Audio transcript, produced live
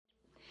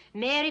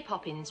Mary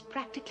Poppins,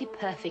 practically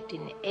perfect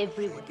in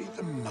every way. Be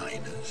the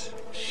miners?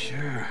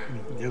 Sure.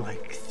 They're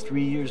like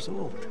 3 years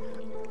old.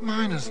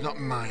 Miners, not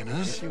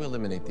miners. If you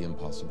eliminate the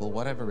impossible,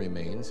 whatever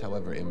remains,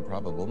 however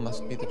improbable,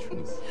 must be the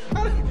truth.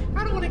 I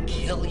don't want to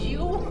kill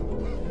you.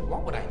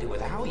 What would I do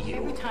without you?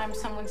 Every time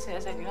someone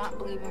says, I do not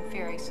believe in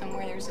fairies,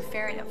 somewhere there's a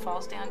fairy that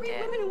falls down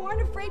dead. Women who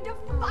aren't afraid to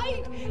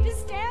fight, to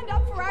stand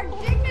up for our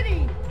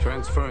dignity.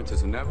 Transference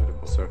is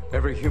inevitable, sir.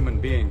 Every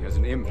human being has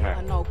an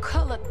impact. No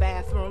colored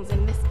bathrooms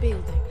in this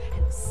building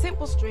and a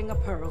simple string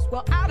of pearls.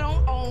 Well, I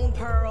don't own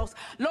pearls.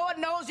 Lord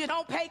knows you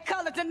don't pay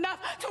colors enough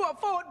to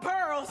afford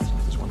pearls.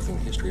 There's one thing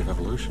the history of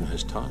evolution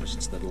has taught us.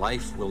 It's that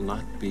life will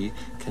not be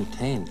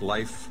contained.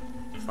 Life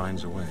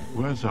finds a way.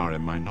 Words are,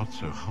 in my not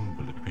so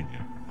humble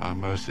opinion, our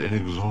most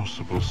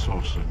inexhaustible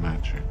source of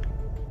magic.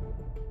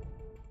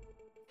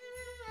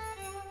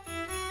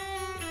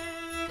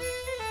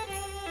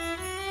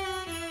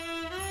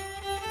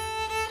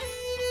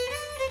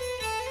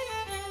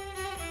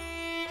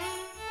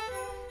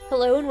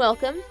 Hello and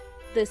welcome.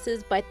 This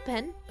is Bite the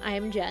Pen. I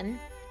am Jen,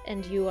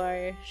 and you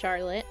are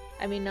Charlotte.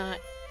 I mean, not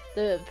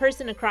the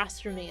person across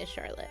from me is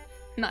Charlotte.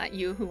 Not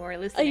you who are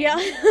listening. Yeah.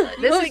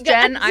 This is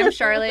Jen. I'm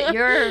Charlotte.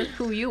 You're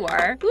who you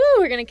are. Woo,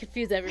 we're going to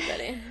confuse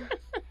everybody.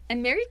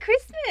 And Merry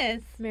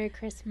Christmas. Merry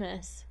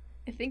Christmas.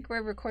 I think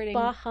we're recording.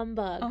 Bah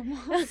humbug.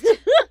 Almost.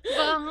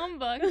 Bah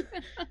humbug.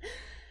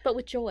 But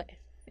with joy.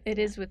 It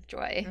is with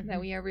joy that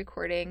we are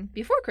recording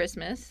before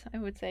Christmas. I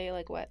would say,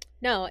 like, what?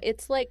 No,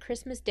 it's like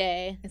Christmas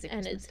Day. Is it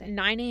and Christmas it's Day?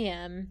 9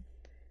 a.m.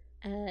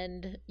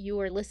 And you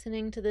are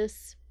listening to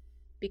this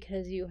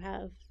because you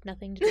have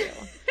nothing to do.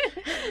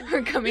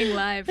 We're coming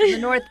live from the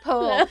North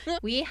Pole.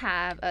 We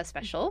have a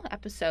special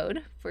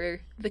episode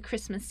for the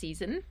Christmas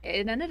season.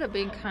 It ended up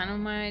being kind of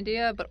my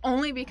idea, but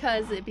only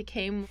because it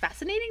became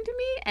fascinating to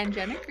me and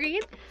Jen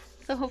agreed.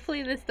 So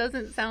hopefully this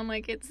doesn't sound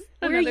like it's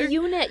We're another... a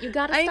unit. You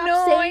gotta stop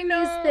I saying know.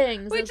 these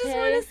things, I okay? just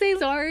want to say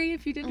sorry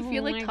if you didn't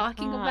feel like my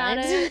talking God. about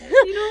it.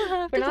 You don't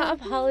have We're to not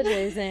talk.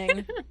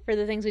 apologizing for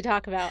the things we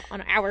talk about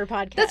on our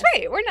podcast. That's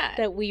right. We're not.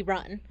 That we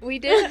run. We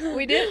did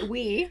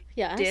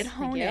Yes, did thank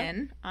hone you.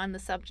 in on the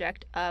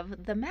subject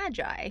of the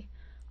Magi,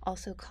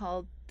 also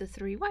called the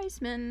Three Wise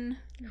Men,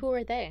 Who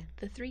are they?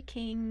 the Three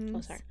Kings.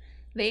 Oh, sorry.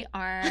 They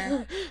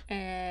are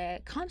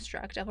a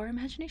construct of our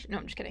imagination. No,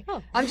 I'm just kidding.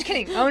 Oh. I'm just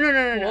kidding. Oh,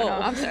 no. Whoa.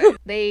 I'm sorry.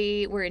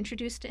 They were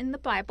introduced in the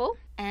Bible,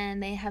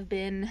 and they have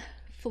been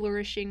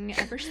flourishing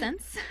ever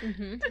since.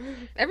 Mm-hmm.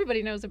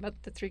 Everybody knows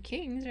about the Three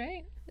Kings,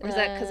 right? Or is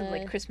that because of,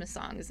 like, Christmas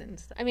songs and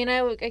stuff? I mean,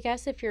 I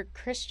guess if you're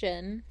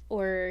Christian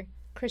or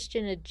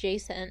Christian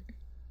adjacent,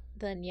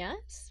 then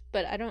yes.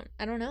 But I don't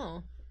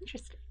know.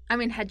 Interesting. I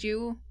mean,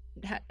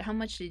 how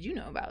much did you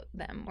know about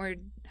them? Or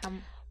how...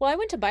 Well, I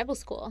went to Bible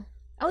school.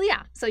 Oh,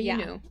 yeah. So you Yeah.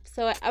 knew.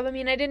 So, I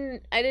mean, I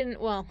didn't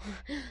know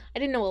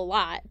a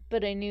lot,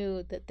 but I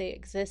knew that they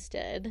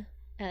existed.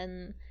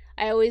 And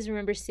I always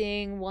remember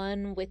seeing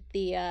one with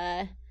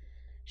the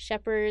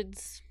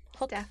shepherd's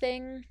hook Staff.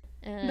 thing.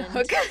 And The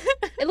hook.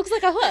 It looks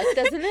like a hook,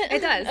 doesn't it?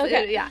 It does.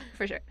 Okay. Yeah,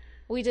 for sure.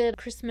 We did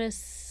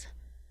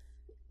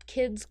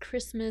kids'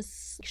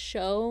 Christmas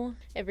show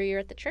every year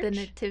at the church. The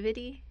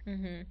nativity.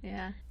 Mm-hmm.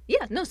 Yeah.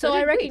 Yeah, no, So did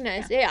I we.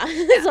 recognize. Yeah.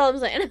 That's all I'm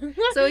saying.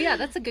 So, yeah,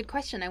 that's a good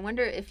question. I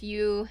wonder if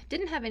you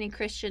didn't have any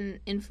Christian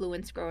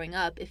influence growing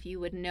up, if you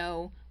would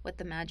know what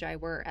the Magi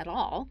were at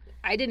all.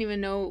 I didn't even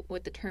know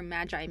what the term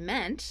Magi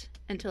meant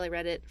until I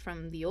read it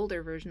from the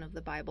older version of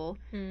the Bible,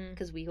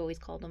 because we always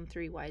called them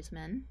Three Wise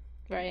Men.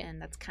 Right.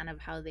 And that's kind of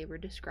how they were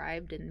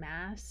described in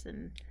Mass.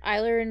 And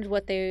I learned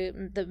what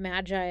the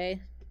Magi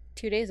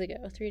 3 days ago.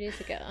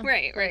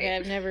 Right. Like,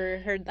 I've never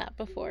heard that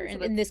before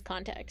in this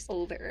context.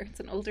 Older.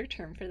 It's an older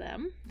term for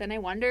them. Then I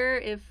wonder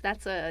if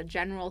that's a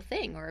general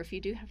thing, or if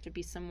you do have to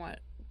be somewhat...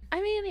 I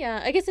mean,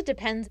 yeah, I guess it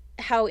depends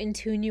how in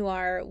tune you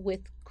are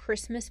with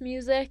Christmas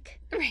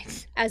music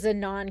Right. as a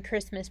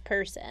non-Christmas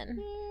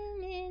person.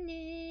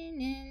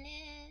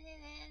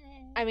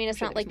 I mean,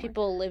 it's not like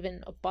people live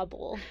in a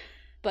bubble,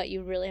 but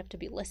you really have to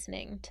be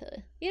listening to,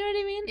 you know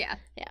what I mean? Yeah.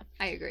 Yeah.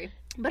 I agree.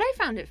 But I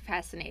found it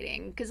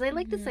fascinating because I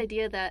like this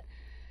idea that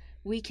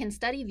we can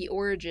study the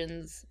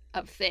origins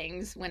of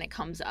things when it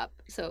comes up.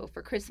 So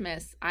for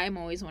Christmas, I'm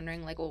always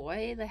wondering, like, well,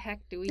 why the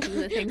heck do we do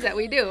the things that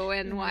we do?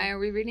 And why are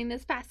we reading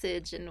this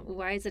passage? And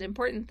why is it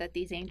important that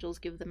these angels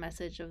give the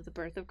message of the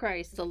birth of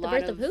Christ? The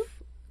birth of who?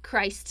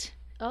 Christ.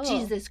 Oh.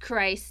 Jesus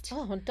Christ.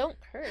 Oh, don't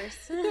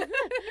curse.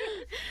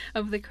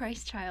 Of the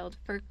Christ child.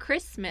 For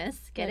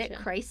Christmas, get it?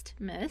 Gotcha.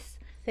 Christmas.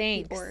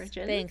 Thanks. The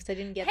origins. Thanks. I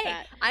didn't get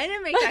that. I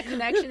didn't make that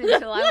connection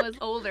until I was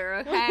older,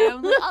 okay? I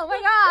was like, oh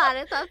my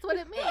God, that's what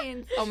it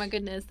means. Oh my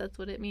goodness, that's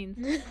what it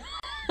means.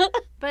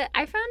 But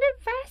I found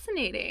it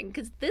fascinating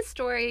because this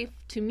story,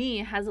 to me,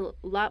 has a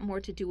lot more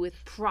to do with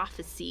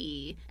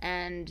prophecy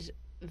and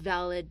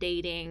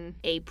validating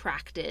a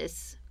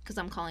practice, because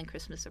I'm calling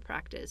Christmas a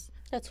practice.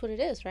 That's what it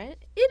is, right?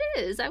 It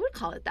is. I would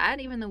call it that,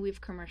 even though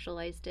we've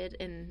commercialized it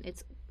and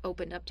it's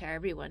opened up to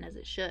everyone as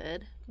it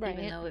should. Right.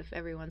 Even though if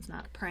everyone's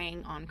not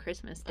praying on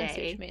Christmas Day. I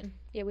see what you mean.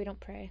 Yeah, we don't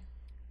pray,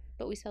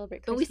 but we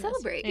celebrate But Christmas. we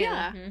celebrate,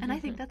 yeah. Mm-hmm. And I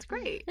think that's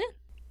great. Yeah.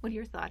 What are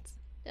your thoughts?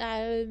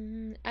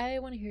 I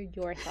want to hear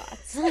your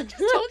thoughts. I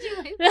just told you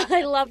my thoughts.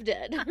 I loved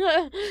it.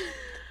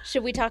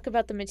 Should we talk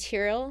about the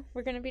material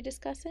we're going to be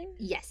discussing?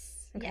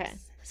 Yes. Okay.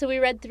 Yes. So we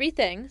read 3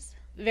 things,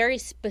 very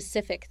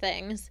specific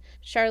things.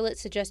 Charlotte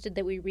suggested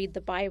that we read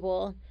the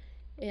Bible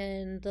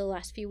in the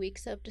last few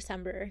weeks of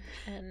December,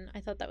 and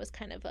I thought that was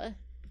kind of a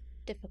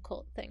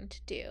difficult thing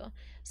to do.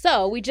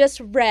 So we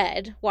just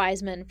read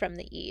Wise Men from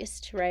the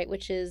East, right,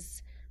 which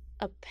is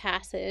a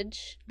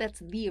passage. That's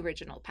the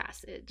original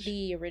passage.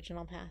 The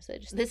original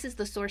passage. This is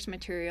the source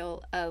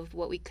material of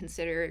what we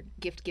consider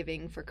gift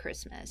giving for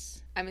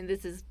Christmas. I mean,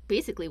 this is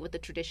basically what the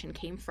tradition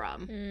came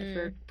from, if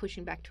we're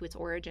pushing back to its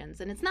origins.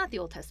 And it's not the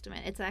Old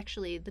Testament. It's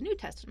actually the New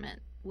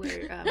Testament,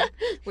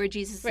 where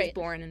Jesus is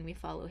born and we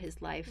follow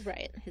his life,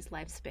 his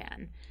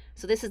lifespan.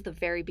 So this is the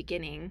very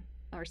beginning,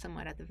 or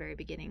somewhat at the very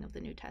beginning of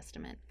the New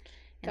Testament.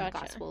 And the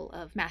Gospel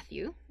of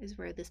Matthew is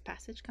where this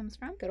passage comes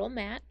from. Good old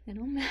Matt. Good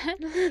old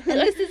Matt. And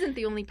this isn't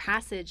the only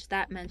passage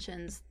that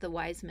mentions the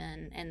wise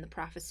men and the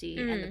prophecy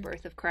and the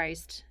birth of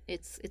Christ.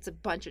 It's a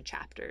bunch of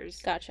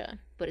chapters. Gotcha.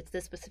 But it's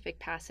this specific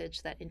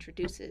passage that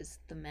introduces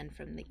the men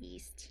from the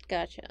East.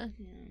 Gotcha.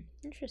 Yeah.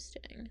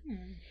 Interesting.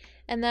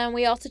 And then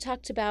we also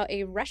talked about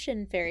a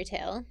Russian fairy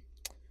tale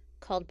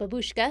called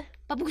Babushka.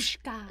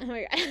 Babushka. Oh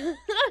my God.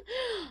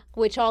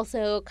 Which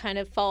also kind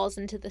of falls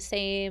into the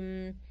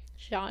same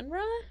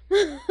genre.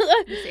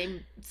 The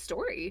same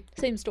story.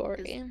 Same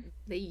story.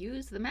 They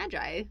use the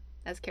Magi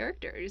as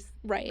characters.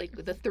 Right.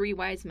 Like the 3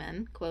 wise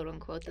men, quote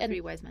unquote, the 3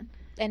 wise men.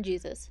 And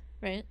Jesus,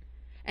 right?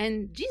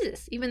 And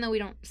Jesus, even though we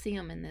don't see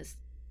him in this.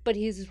 But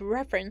he's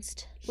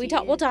referenced. We'll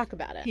talk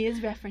about it. He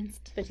is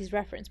referenced. But he's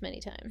referenced many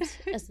times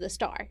as the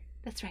star.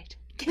 That's right.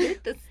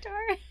 The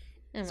star.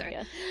 Oh Sorry. my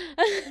God.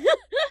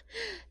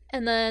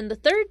 And then the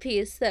third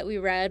piece that we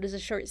read was a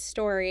short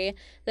story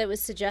that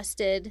was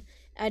suggested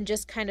and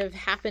just kind of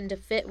happened to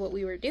fit what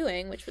we were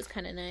doing, which was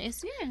kind of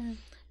nice. Yeah.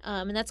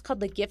 And that's called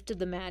The Gift of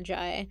the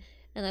Magi,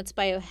 and that's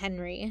by O.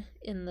 Henry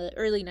in the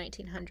early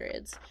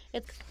 1900s.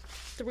 It's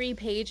 3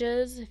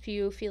 pages. If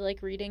you feel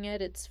like reading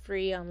it, it's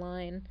free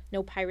online.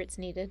 No pirates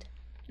needed.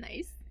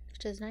 Nice.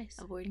 Which is nice.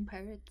 Avoiding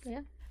pirates.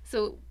 Yeah.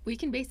 So we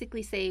can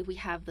basically say we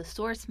have the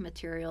source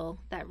material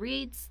that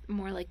reads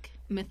more like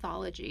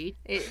mythology.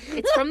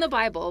 It's from the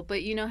Bible,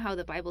 but you know how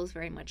the Bible is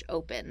very much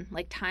open.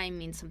 Like time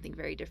means something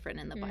very different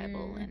in the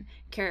Bible, and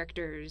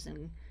characters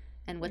and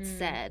what's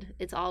said.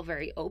 It's all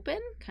very open,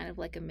 kind of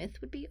like a myth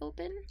would be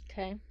open.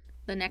 Okay.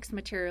 The next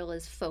material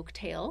is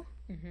folktale.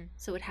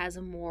 So it has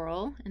a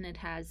moral, and it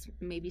has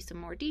maybe some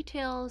more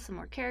details, some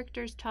more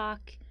characters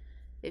talk.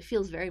 It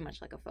feels very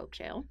much like a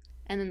folktale.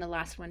 And then the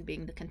last one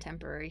being the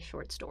contemporary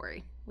short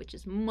story, which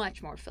is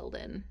much more filled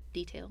in,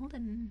 detailed,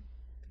 and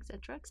et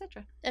cetera, et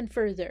cetera. And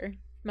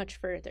much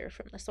further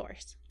from the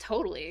source.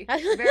 Totally.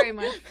 Very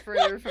much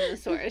further from the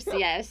source,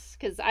 yes.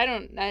 Because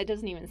it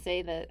doesn't even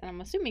say that,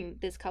 I'm assuming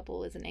this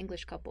couple is an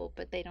English couple,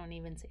 but they don't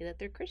even say that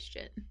they're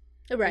Christian.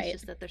 Right. It's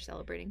just that they're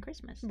celebrating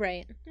Christmas.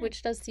 Right. Yeah.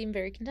 Which does seem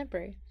very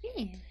contemporary.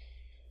 Yeah.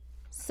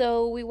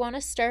 So we want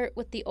to start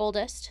with the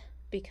oldest,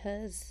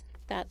 because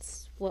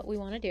that's what we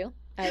want to do.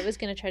 I was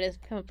going to try to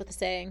come up with a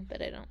saying,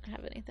 but I don't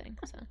have anything.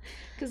 So,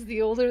 because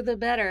the older the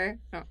better.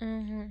 Oh,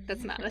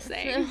 that's not a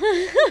saying.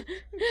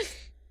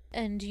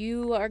 And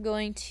you are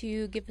going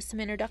to give us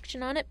some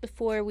introduction on it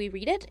before we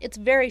read it. It's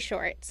very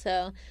short,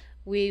 so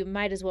we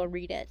might as well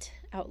read it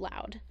out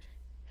loud.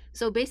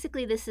 So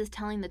basically this is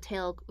telling the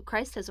tale.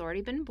 Christ has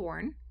already been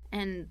born,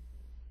 and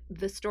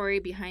the story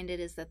behind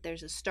it is that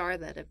there's a star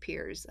that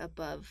appears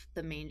above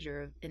the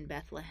manger in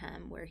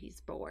Bethlehem where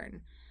he's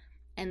born.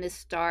 And this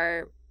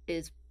star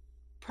is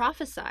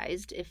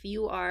prophesized. If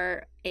you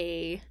are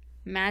a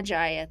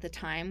magi at the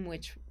time,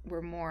 which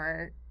were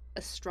more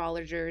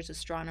astrologers,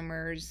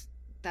 astronomers,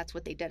 that's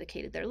what they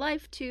dedicated their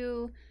life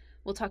to.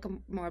 We'll talk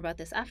more about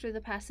this after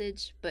the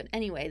passage. But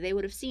anyway, they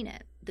would have seen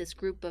it, this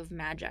group of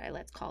magi,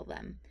 let's call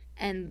them.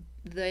 And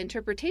the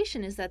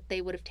interpretation is that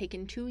they would have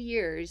taken 2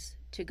 years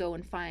to go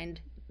and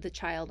find the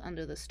child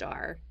under the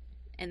star,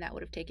 and that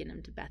would have taken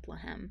him to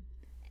Bethlehem.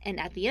 And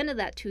at the end of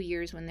that 2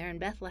 years, when they're in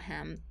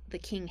Bethlehem, the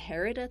King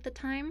Herod at the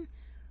time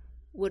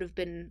would have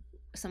been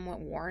somewhat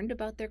warned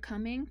about their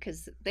coming,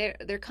 because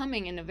they're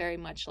coming in a very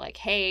much like,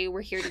 hey,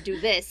 we're here to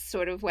do this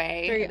sort of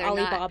way. Very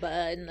Alibaba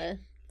and the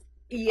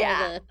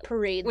all the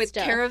parade with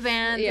stuff.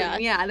 Caravans.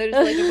 Yeah. And, there's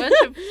like a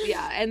bunch of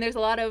and there's a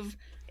lot of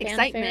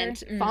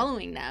excitement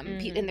following them,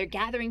 and they're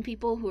gathering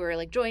people who are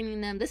like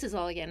joining them. This is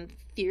all again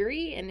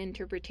theory and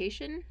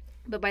interpretation,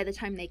 but by the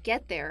time they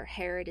get there,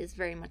 Herod is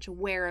very much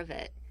aware of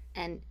it,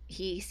 and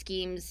he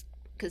schemes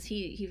because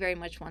he very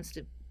much wants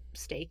to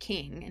stay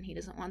king, and he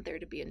doesn't want there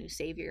to be a new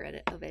savior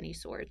of any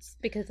sorts,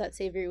 because that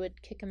savior would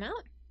kick him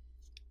out.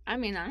 I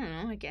mean, I don't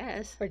know, I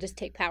guess. Or just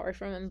take power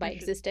from him by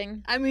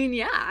existing. I mean,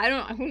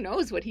 who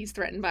knows what he's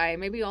threatened by.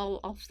 Maybe all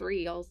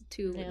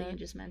two that you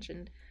just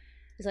mentioned.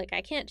 He's like,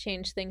 I can't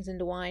change things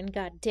into wine,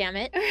 god damn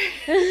it.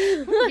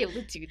 I won't be able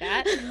to do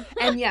that.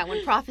 And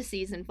when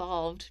prophecy is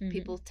involved,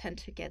 people tend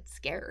to get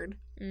scared,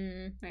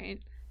 right?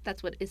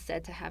 That's what is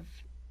said to have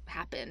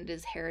happened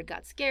is Herod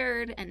got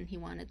scared and he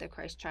wanted the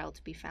Christ child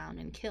to be found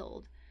and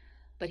killed.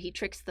 But he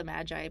tricks the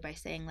Magi by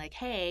saying, like,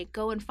 hey,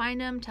 go and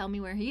find him. Tell me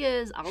where he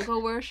is. I'll go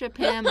worship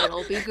him.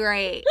 It'll be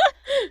great.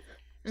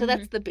 So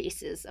that's the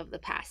basis of the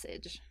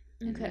passage.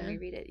 And when we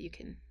read it, we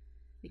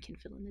can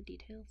fill in the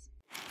details.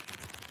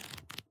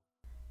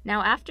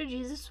 Now after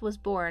Jesus was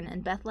born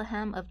in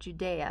Bethlehem of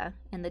Judea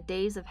in the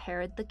days of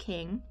Herod the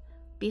king,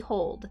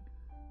 behold,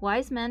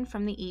 wise men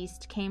from the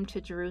east came to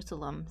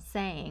Jerusalem,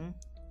 saying,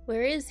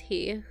 Where is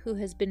he who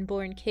has been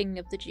born King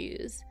of the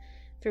Jews?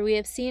 For we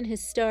have seen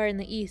his star in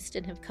the east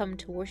and have come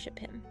to worship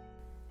him.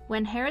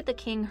 When Herod the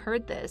king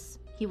heard this,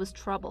 he was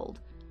troubled,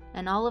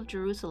 and all of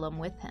Jerusalem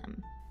with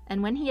him.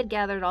 And when he had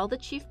gathered all the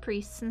chief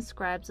priests and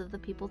scribes of the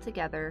people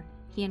together,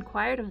 he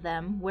inquired of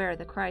them where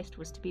the Christ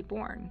was to be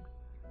born.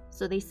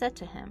 So they said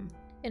to him,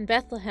 In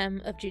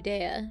Bethlehem of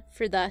Judea,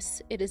 for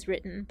thus it is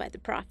written by the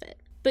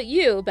prophet. But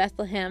you,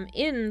 Bethlehem,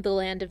 in the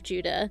land of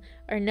Judah,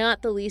 are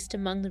not the least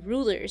among the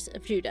rulers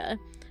of Judah,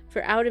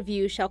 for out of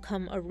you shall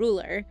come a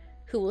ruler,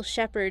 who will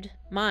shepherd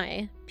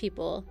my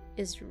people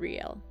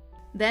Israel.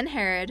 Then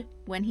Herod,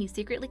 when he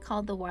secretly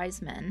called the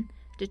wise men,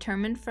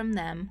 determined from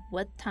them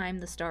what time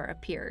the star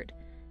appeared.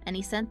 And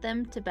he sent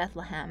them to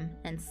Bethlehem,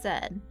 and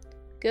said,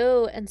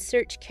 Go and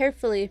search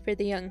carefully for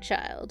the young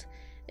child,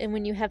 and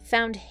when you have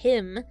found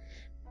him,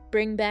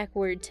 bring back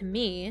word to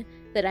me,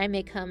 that I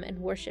may come and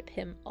worship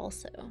him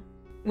also.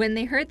 When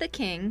they heard the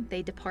king,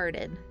 they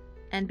departed.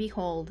 And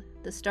behold,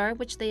 the star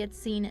which they had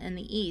seen in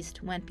the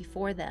east went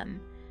before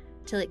them,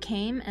 till it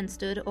came and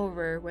stood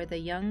over where the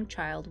young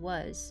child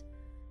was.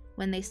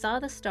 When they saw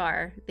the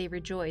star, they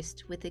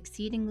rejoiced with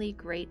exceedingly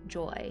great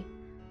joy.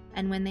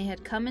 And when they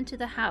had come into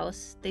the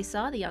house, they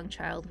saw the young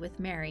child with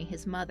Mary,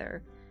 his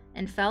mother,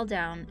 and fell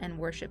down and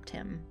worshipped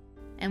him.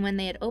 And when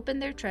they had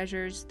opened their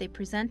treasures, they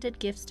presented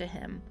gifts to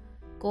him,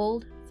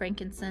 gold,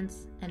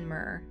 frankincense, and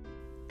myrrh.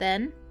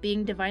 Then,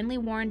 being divinely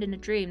warned in a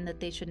dream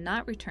that they should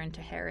not return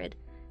to Herod,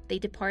 they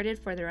departed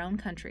for their own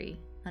country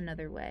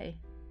another way.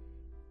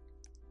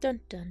 Dun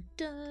dun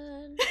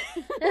dun.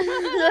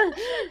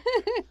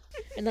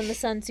 And then the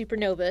sun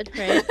supernovaed,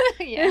 right?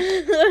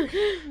 Yeah.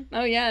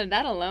 Oh yeah,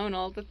 that alone,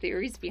 all the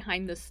theories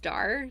behind the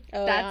star.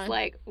 Oh, that's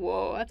like,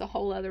 whoa, that's a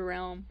whole other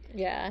realm.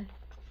 Yeah.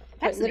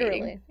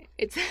 Literally.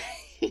 It's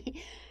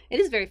it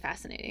is very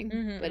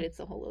fascinating, but it's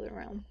a whole other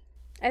realm.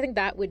 I think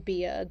that would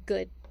be a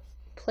good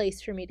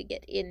place for me to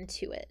get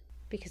into it,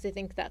 because I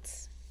think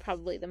that's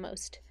probably the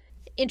most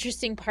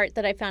interesting part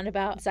that I found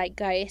about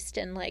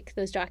Zeitgeist and like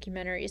those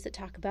documentaries that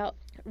talk about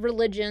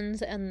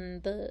religions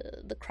and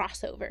the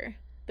crossover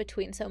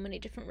between so many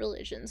different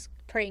religions,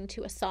 praying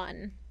to a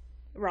sun,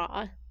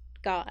 Ra,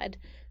 God,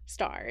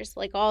 stars,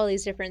 like all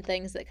these different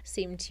things that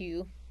seem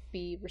to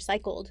be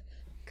recycled.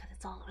 Because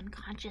it's all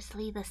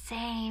unconsciously the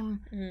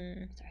same.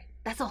 Sorry.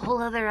 That's a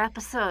whole other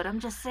episode, I'm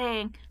just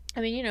saying. I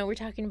mean, you know, we're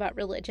talking about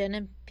religion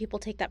and people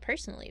take that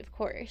personally, of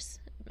course.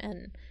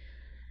 And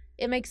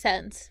it makes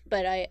sense,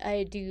 but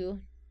I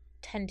do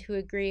tend to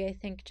agree. I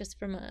think just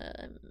from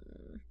a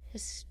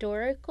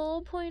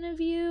historical point of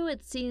view,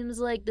 it seems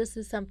like this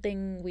is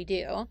something we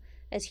do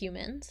as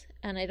humans,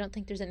 and I don't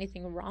think there's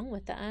anything wrong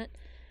with that.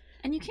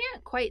 And you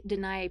can't quite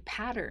deny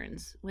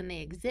patterns when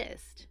they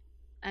exist.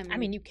 I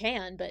mean, you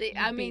can, but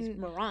it's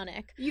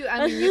moronic. You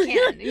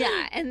can,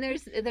 yeah. And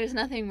there's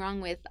nothing wrong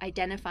with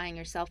identifying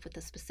yourself with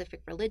a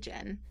specific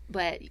religion,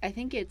 but I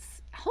think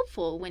it's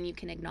helpful when you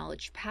can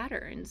acknowledge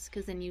patterns,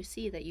 because then you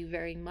see that you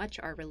very much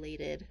are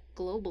related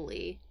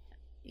globally,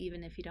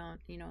 even if you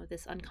don't,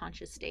 this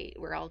unconscious state.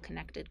 We're all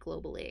connected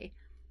globally.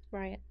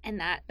 Right. And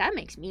that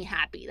makes me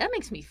happy. That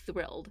makes me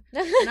thrilled.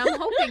 And I'm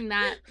hoping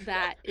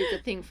that is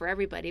a thing for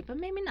everybody, but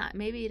maybe not.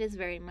 Maybe it is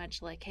very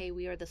much like, hey,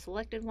 we are the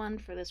selected one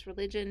for this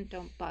religion.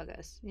 Don't bug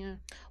us. Yeah.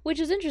 Which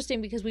is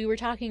interesting, because we were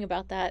talking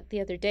about that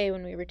the other day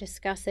when we were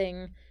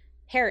discussing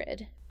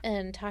Herod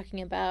and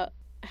talking about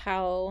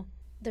how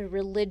the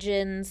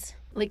religions,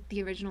 like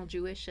the original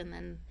Jewish, and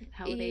then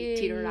how they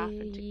teetered off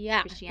into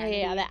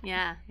Christianity.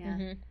 Yeah.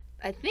 Mm-hmm.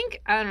 I think,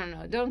 I don't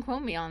know, don't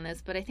quote me on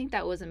this, but I think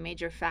that was a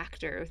major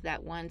factor,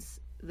 that once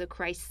the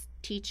Christ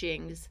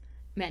teachings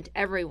meant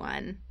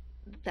everyone,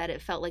 that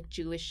it felt like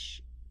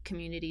Jewish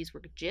communities were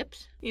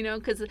gypped,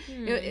 because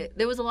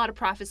there was a lot of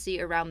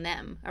prophecy around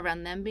them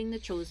being the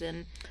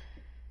chosen.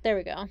 There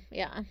we go,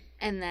 yeah.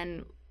 And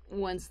then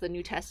once the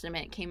New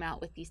Testament came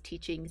out with these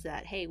teachings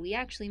that, hey, we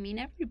actually mean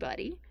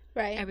everybody.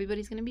 Right.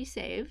 Everybody's going to be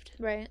saved.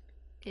 Right.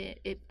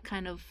 It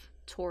kind of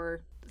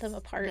tore them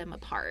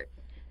apart.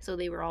 So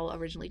they were all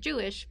originally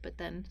Jewish, but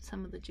then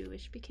some of the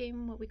Jewish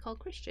became what we call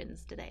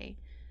Christians today.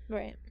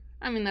 Right.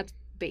 I mean, that's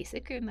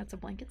basic, and that's a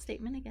blanket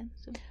statement again.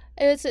 So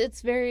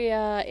it's very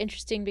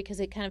interesting,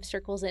 because it kind of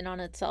circles in on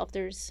itself.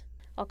 There's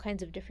all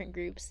kinds of different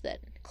groups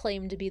that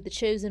claim to be the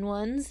chosen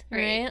ones,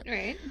 right?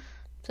 Right.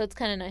 So it's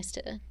kind of nice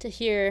to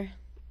hear,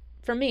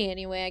 for me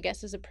anyway, I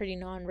guess as a pretty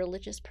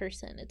non-religious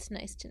person, it's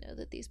nice to know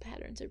that these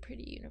patterns are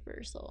pretty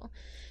universal.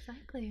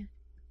 Exactly.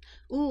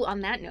 Ooh,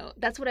 on that note,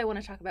 that's what I want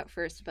to talk about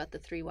first, about the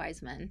three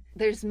wise men.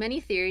 There's many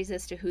theories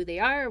as to who they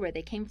are, where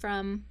they came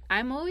from.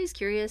 I'm always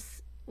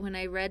curious when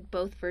I read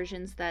both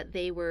versions that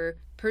they were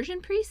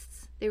Persian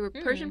priests. They were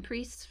Persian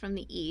priests from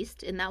the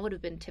East, and that would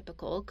have been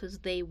typical because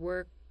they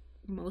were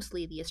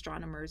mostly the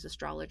astronomers,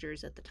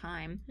 astrologers at the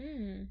time.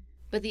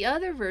 But the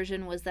other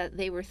version was that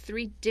they were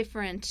 3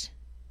 different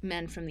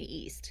men from the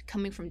East,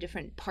 coming from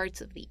different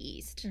parts of the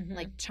East,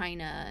 like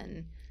China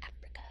and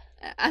Africa.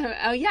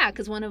 Oh yeah,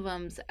 because one of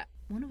them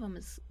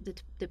is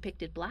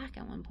depicted black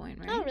at one point,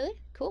 right? Oh, really?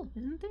 Cool.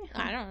 Isn't they?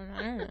 I don't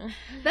know.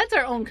 That's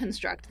our own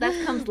construct.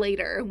 That comes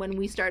later when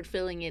we start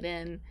filling it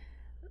in.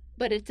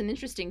 But it's an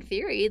interesting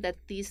theory that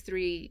these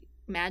 3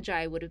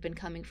 magi would have been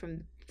coming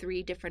from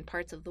 3 different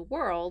parts of the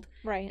world,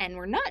 right? And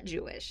were not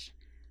Jewish.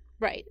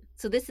 Right.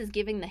 So this is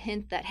giving the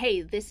hint that,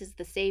 hey, this is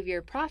the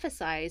Savior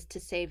prophesied to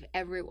save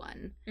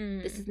everyone.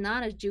 This is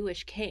not a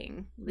Jewish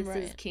king. This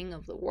is king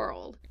of the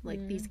world.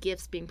 Like, these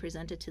gifts being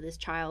presented to this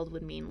child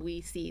would mean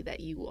we see that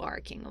you are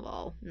king of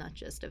all, not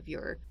just of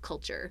your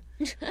culture.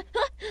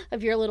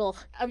 Of your little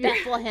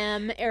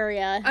Bethlehem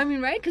area. I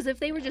mean, right? Because if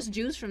they were just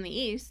Jews from the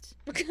East,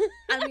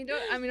 don't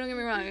get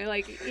me wrong.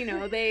 Like,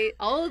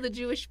 all of the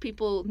Jewish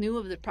people knew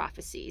of the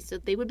prophecy, so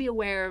they would be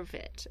aware of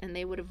it, and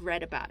they would have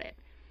read about it.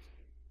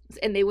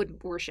 And they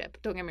would worship,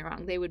 don't get me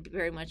wrong, they would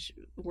very much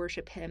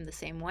worship him the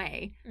same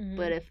way.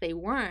 But if they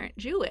weren't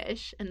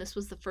Jewish, and this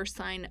was the first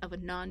sign of a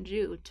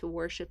non-Jew to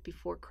worship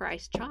before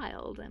Christ's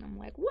child, and I'm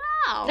like,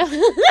 wow,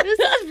 this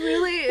is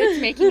really,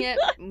 it's making it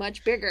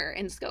much bigger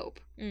in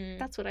scope.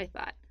 That's what I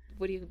thought.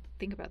 What do you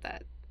think about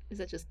that? Is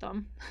that just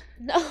dumb?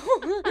 No.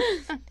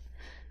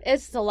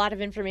 It's a lot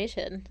of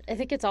information. I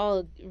think it's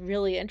all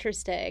really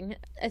interesting.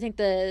 I think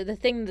the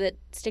thing that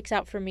sticks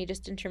out for me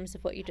just in terms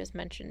of what you just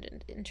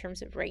mentioned in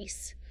terms of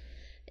race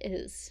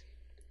is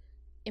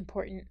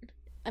important.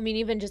 I mean,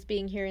 even just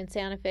being here in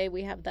Santa Fe,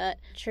 we have that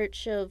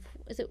church of,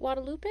 is it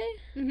Guadalupe?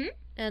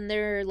 And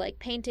they're like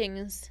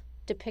paintings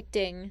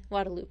depicting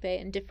Guadalupe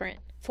in different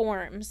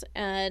forms.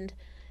 And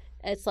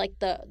it's like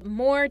the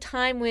more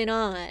time went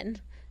on,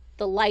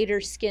 the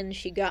lighter skin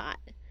she got.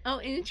 Oh,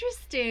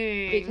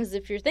 interesting. Because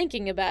if you're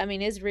thinking about, I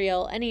mean,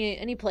 Israel,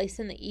 any place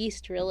in the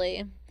East,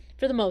 really,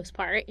 for the most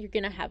part, you're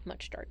going to have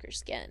much darker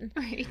skin.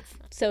 Right.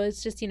 So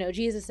it's just,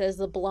 Jesus as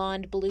the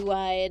blonde,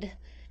 blue-eyed,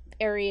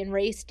 Aryan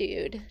race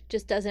dude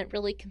just doesn't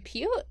really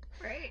compute.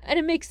 Right. And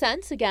it makes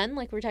sense, again,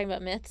 like we're talking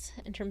about myths,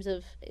 in terms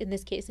of, in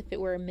this case, if it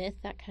were a myth,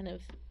 that kind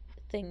of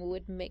thing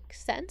would make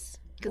sense.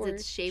 Because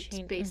it's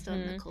shaped based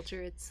on the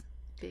culture it's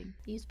being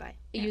used by.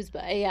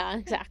 Yeah,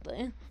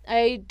 exactly.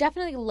 I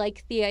definitely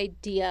like the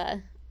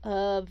idea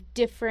of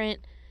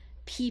different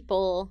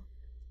people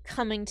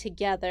coming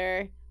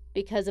together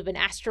because of an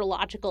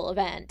astrological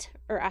event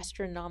or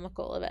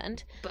astronomical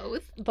event.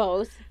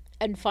 Both.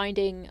 And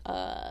finding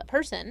a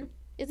person.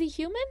 Is he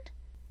human?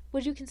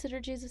 Would you consider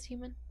Jesus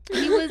human?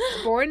 He was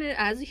born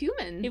as a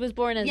human. He was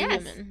born as a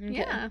human. Okay.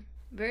 Yeah,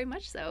 very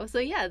much so. So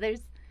yeah,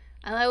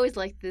 I always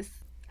like this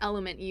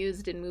element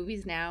used in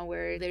movies now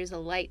where there's a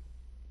light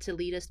to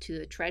lead us to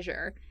the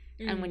treasure.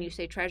 And when you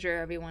say treasure,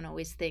 everyone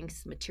always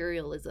thinks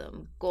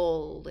materialism,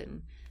 gold,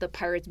 and the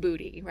pirate's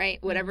booty, right?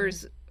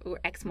 Whatever's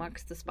X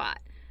marks the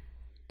spot.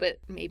 But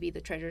maybe the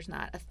treasure's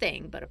not a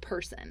thing, but a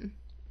person.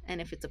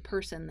 And if it's a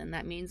person, then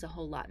that means a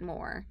whole lot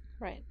more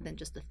than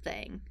just a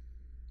thing.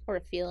 Or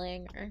a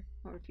feeling.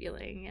 Or a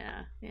feeling,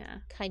 yeah.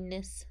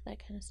 Kindness,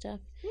 that kind of stuff.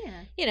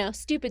 Yeah.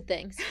 Stupid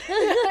things.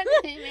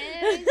 It's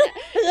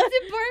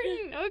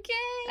important,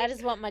 okay? I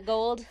just want my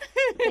gold.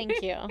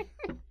 Thank you.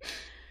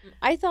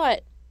 I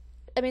thought,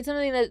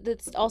 something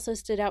that's also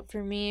stood out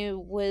for me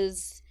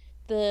was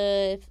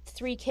the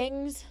 3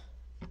 kings,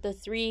 the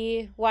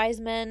 3 wise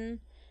men.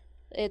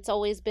 It's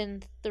always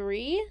been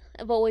 3.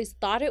 I've always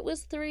thought it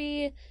was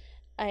 3.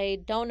 I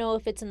don't know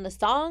if it's in the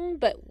song,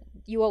 but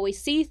you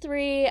always see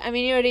 3. I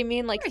mean, you know what I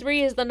mean? Like,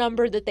 3 is the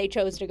number that they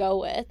chose to go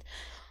with.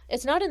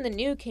 It's not in the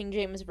new King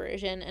James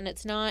Version, and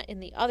it's not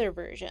in the other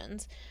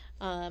versions.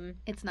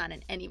 It's not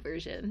in any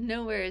version.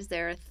 Nowhere is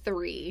there a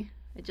 3.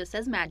 It just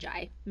says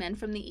magi, men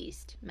from the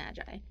East,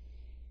 magi.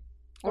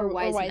 Or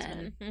wise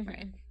men.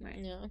 Right.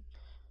 Yeah.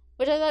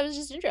 Which I thought was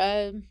just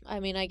interesting.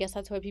 I guess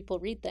that's why people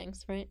read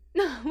things, right?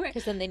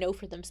 Because then they know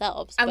for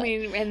themselves.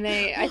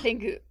 I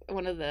think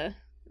one of the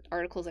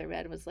articles I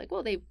read was like,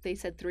 well, they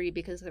said 3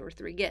 because there were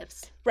 3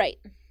 gifts. Right.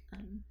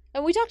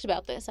 And we talked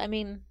about this.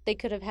 They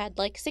could have had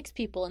 6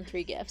 people and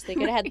 3 gifts. They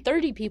could have had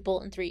 30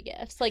 people and 3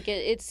 gifts.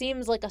 It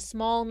seems like a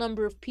small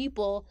number of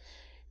people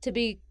to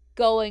be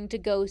going to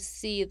go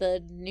see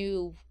the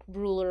new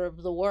ruler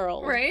of the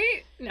world.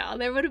 Right? No,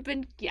 there would have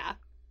been,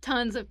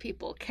 tons of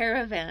people,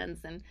 caravans,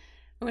 and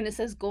when it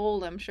says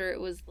gold, I'm sure it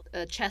was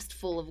a chest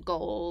full of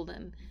gold,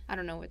 and I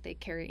don't know what they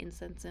carry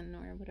incense in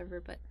or whatever,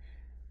 but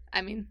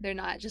they're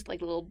not just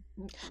little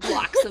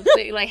blocks of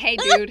things, hey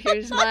dude,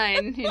 here's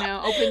mine,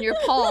 open your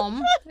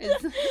palm.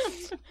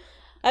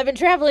 I've been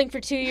traveling for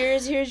 2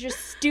 years, here's your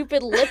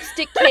stupid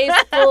lipstick case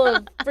full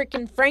of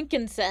freaking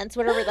frankincense,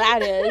 whatever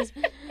that is.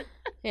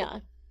 Yeah.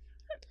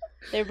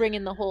 They're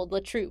bringing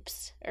the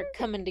troops are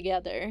coming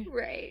together.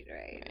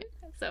 Right.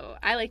 So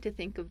I like to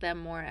think of them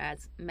more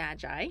as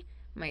magi,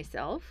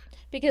 myself.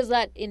 Because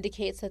that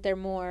indicates that they're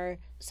more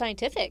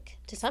scientific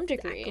to some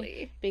degree.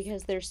 Exactly.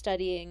 Because they're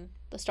studying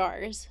the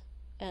stars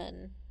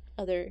and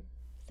other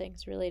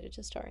things related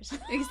to stars.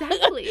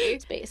 Exactly.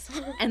 Space.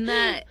 And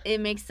that it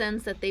makes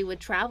sense that they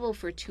would travel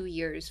for 2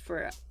 years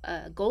for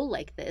a goal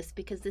like this,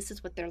 because this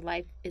is what their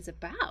life is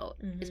about,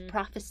 is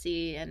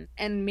prophecy.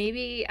 And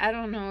maybe, I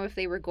don't know if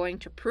they were going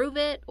to prove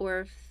it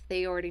or if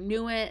they already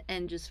knew it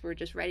and just were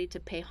just ready to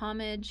pay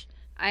homage.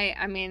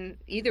 I mean,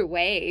 either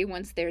way,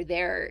 once they're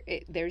there,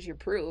 there's your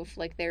proof.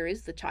 Like, there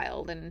is the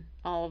child and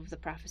all of the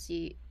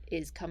prophecy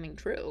is coming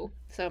true.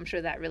 So I'm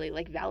sure that really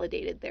like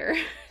validated their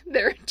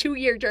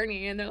 2-year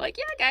journey, and they're like,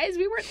 yeah guys,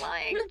 we weren't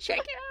lying, check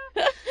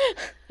it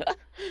out.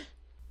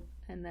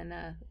 And then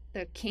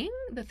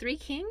the three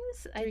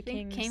kings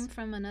came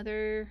from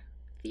another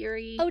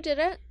theory. Oh, did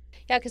it?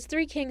 Yeah, because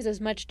 3 kings is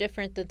much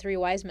different than 3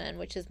 wise men,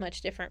 which is much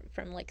different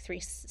from like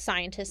 3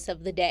 scientists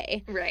of the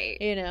day, right?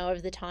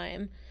 Of the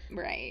time,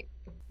 right?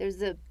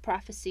 There's a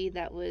prophecy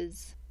that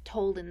was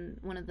told in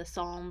one of the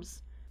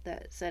Psalms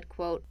that said,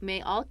 quote,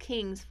 "May all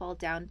kings fall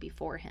down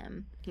before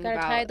him." Gotta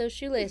tie those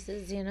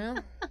shoelaces,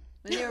 When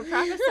they were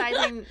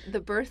prophesying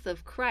the birth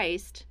of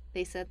Christ,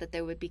 they said that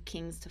there would be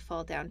kings to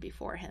fall down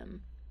before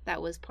him.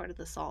 That was part of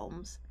the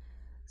Psalms.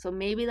 So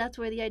maybe that's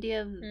where the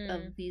idea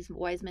of these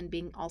wise men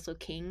being also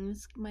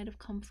kings might have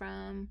come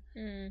from.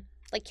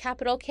 Like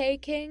capital K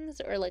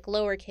kings or like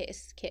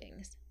lowercase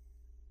kings?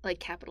 Like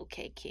capital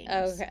K kings.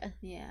 Oh, okay.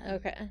 Yeah.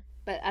 Okay.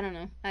 But I don't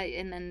know.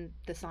 And then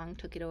the song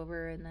took it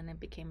over, and then it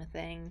became a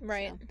thing.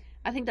 Right. So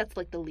I think that's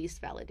like the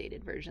least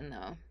validated version,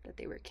 though, that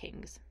they were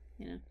kings.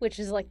 Which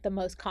is like the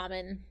most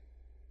common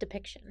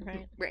depiction,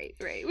 right?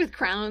 Right. With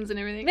crowns and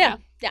everything. Yeah.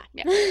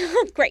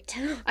 Great.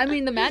 I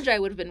mean, the Magi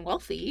would have been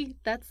wealthy.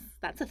 That's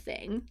a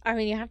thing. I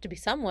mean, you have to be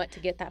somewhat to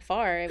get that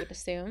far, I would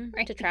assume,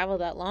 to travel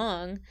that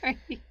long. Right.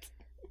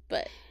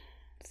 But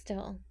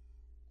still,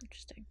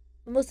 interesting.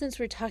 Well, since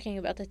we're talking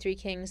about the 3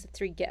 kings, the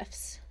 3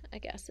 gifts, I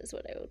guess is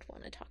what I would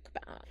want to talk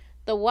about.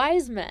 The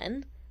wise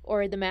men,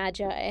 or the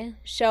Magi,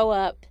 show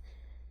up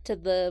to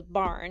the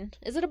barn.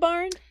 Is it a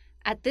barn?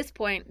 At this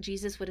point,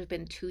 Jesus would have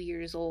been 2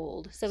 years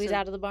old. So he's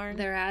out of the barn?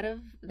 They're out of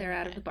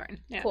the barn.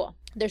 Yeah. Cool.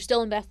 They're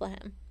still in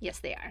Bethlehem. Yes,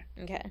 they are.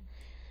 Okay.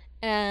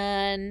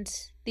 And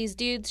these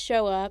dudes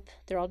show up.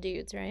 They're all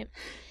dudes, right?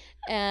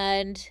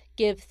 And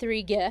give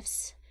 3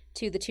 gifts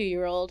to the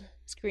 2-year-old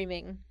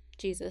screaming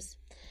Jesus.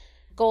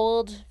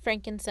 Gold,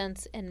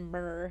 frankincense, and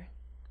myrrh.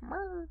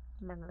 Myrrh.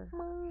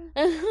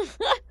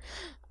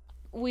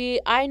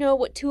 I know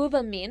what 2 of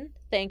them mean,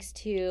 thanks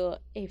to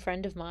a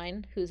friend of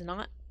mine who's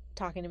not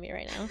talking to me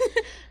right now.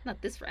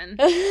 Not this friend.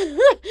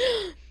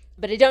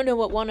 But I don't know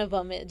what one of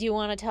them is. Do you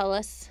want to tell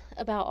us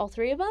about all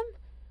 3 of them?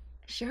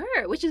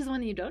 Sure. Which is the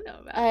one you don't know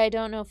about? I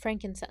don't know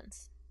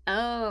frankincense.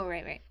 Oh,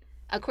 right.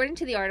 According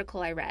to the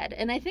article I read,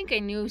 and I think I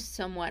knew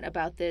somewhat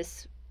about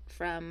this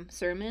from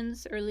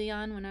sermons early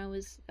on when I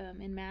was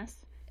in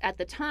Mass. At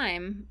the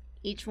time,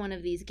 each one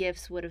of these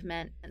gifts would have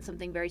meant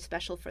something very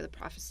special for the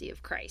prophecy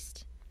of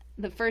Christ.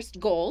 The first,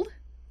 gold,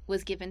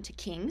 was given to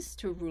kings,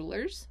 to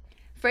rulers.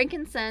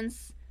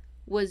 Frankincense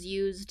was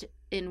used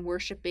in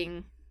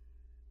worshiping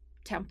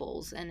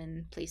temples and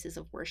in places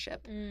of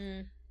worship.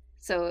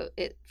 So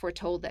it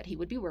foretold that he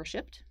would be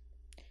worshipped.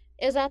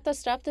 Is that the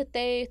stuff that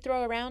they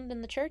throw around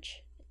in the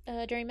church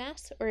during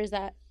Mass? Or is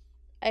that...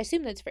 I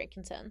assume that's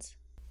frankincense.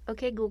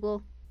 Okay,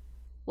 Google.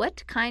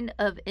 What kind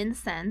of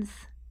incense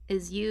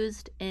is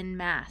used in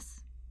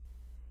Mass?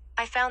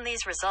 I found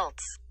these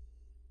results.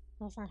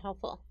 That's not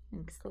helpful.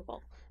 Thanks.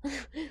 Google.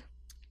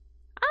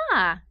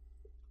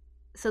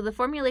 So the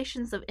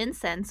formulations of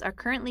incense are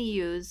currently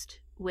used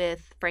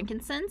with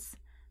frankincense,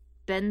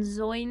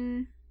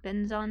 benzoin,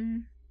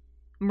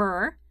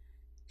 myrrh,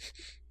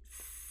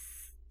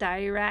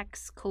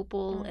 styrax,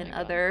 copal, and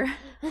other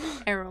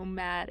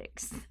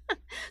aromatics.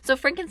 So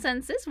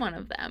frankincense is one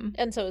of them.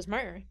 And so is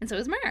myrrh.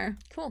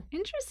 Cool.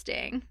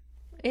 Interesting.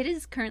 It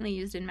is currently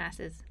used in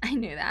Masses. I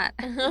knew that.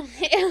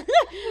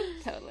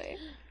 Totally.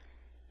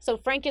 So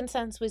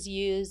frankincense was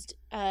used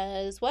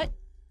as what?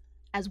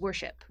 As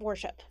worship.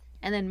 Worship.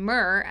 And then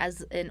myrrh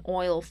as an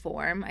oil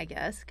form, I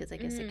guess, because I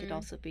guess it could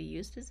also be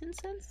used as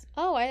incense.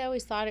 Oh, I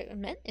always thought it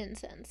meant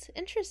incense.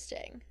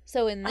 Interesting.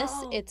 So in this,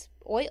 it's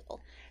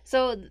oil.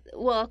 So,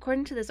 well,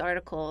 according to this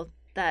article,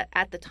 that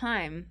at the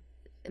time,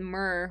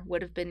 myrrh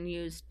would have been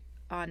used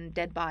on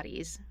dead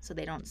bodies so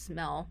they don't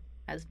smell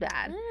as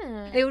bad.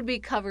 They would be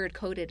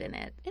coated in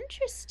it.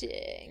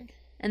 Interesting.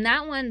 And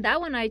that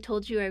one I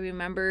told you I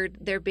remembered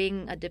there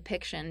being a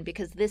depiction,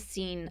 because this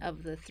scene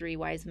of the 3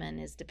 wise men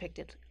is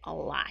depicted a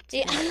lot.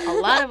 Yeah. A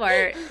lot of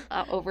art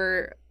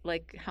over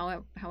like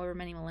however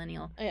many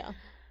millennia. Yeah.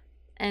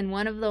 And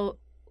one of the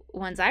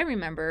ones I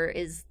remember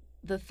is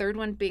the 3rd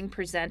one being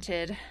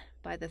presented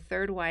by the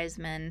 3rd wise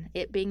man,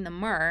 it being the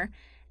myrrh,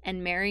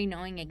 and Mary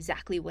knowing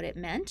exactly what it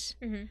meant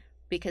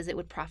because it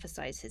would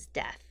prophesize his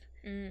death.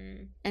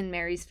 And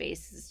Mary's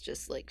face is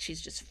just like she's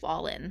just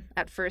fallen.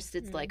 At first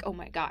it's like, oh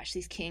my gosh,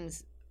 these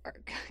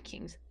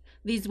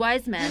these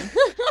wise men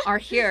are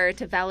here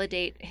to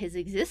validate his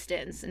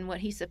existence and what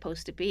he's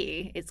supposed to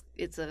be.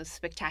 It's a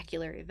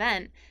spectacular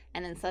event.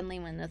 And then suddenly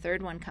when the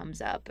third one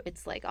comes up,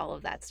 it's like all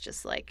of that's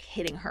just like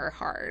hitting her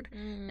hard.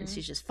 And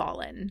she's just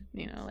fallen,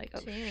 you know, like, oh,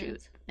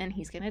 shoot. And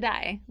he's going to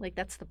die. Like,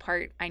 that's the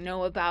part I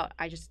know about.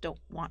 I just don't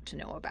want to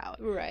know about.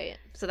 Right.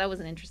 So that was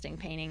an interesting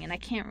painting. And I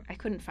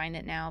couldn't find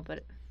it now,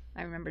 but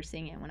I remember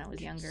seeing it when I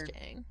was younger.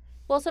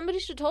 Well, somebody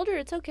should have told her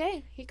it's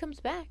okay. He comes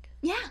back.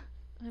 Yeah.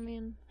 I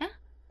mean, yeah.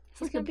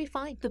 He's going to be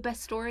fine. The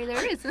best story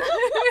there is.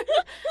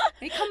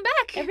 They come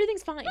back.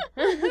 Everything's fine.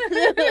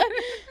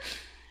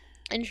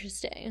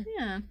 Interesting.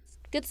 Yeah.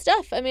 Good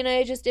stuff. I mean,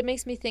 it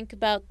makes me think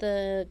about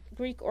the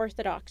Greek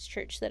Orthodox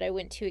church that I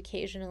went to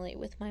occasionally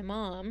with my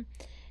mom.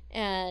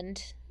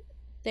 And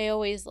they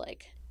always,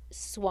 like,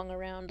 swung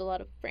around a lot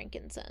of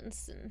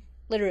frankincense. And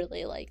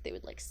literally, like, they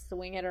would, like,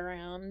 swing it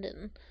around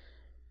and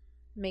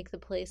make the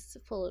place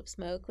full of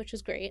smoke, which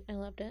was great. I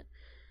loved it.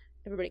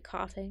 Everybody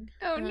coughing.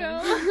 Oh,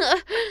 no.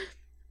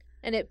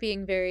 And it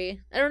being very,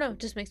 I don't know, it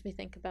just makes me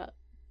think about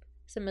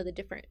some of the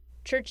different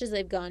churches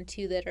I've gone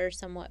to that are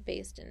somewhat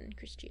based in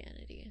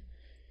Christianity,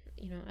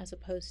 you know, as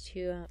opposed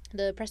to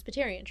the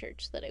Presbyterian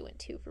church that I went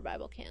to for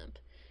Bible camp.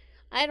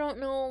 I don't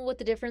know what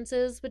the difference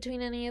is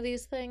between any of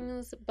these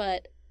things,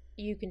 but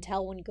you can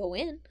tell when you go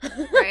in.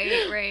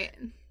 Right.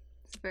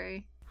 It's a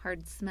very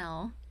hard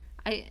smell.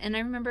 I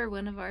remember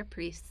one of our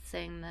priests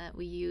saying that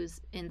we use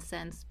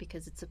incense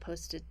because it's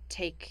supposed to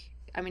take,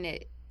 I mean,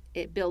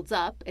 it builds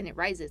up and it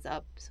rises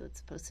up, so it's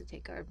supposed to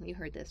take you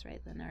heard this,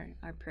 right? Then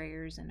our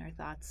prayers and our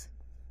thoughts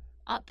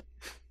up.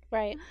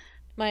 Right.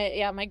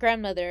 My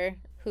grandmother,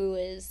 who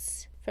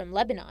is from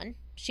Lebanon,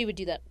 she would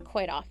do that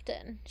quite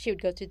often. She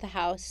would go through the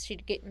house,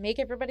 she'd make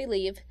everybody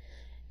leave,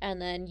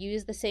 and then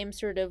use the same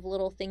sort of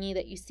little thingy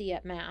that you see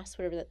at Mass,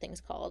 whatever that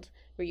thing's called,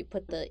 where you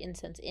put the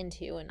incense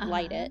into and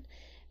light it.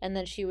 And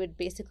then she would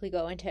basically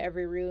go into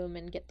every room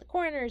and get the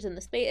corners and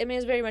the space. I mean, it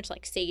was very much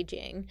like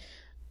saging.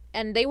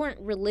 And they weren't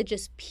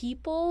religious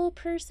people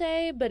per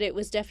se, but it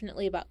was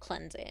definitely about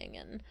cleansing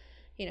and,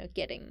 you know,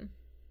 getting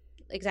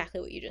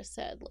exactly what you just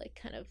said, like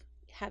kind of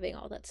having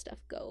all that stuff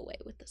go away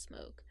with the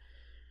smoke.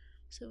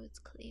 So it's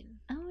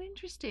clean. Oh,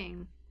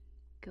 interesting.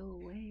 Go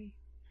away.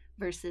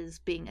 Versus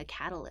being a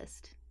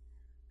catalyst.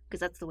 Because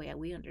that's the way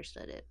we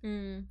understood it.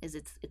 Is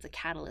it's a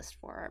catalyst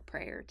for our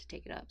prayer to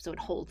take it up. So it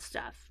holds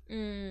stuff.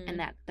 And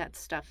that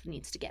stuff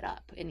needs to get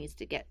up. It needs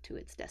to get to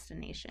its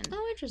destination.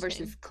 Oh, interesting.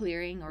 Versus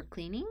clearing or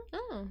cleaning.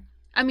 Oh.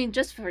 I mean,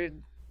 just for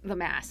the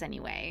Mass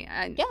anyway.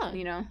 Yeah.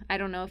 You know, I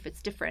don't know if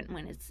it's different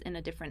when it's in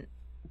a different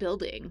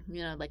building.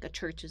 You know, like a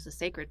church is a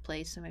sacred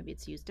place, so maybe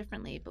it's used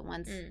differently. But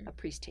once a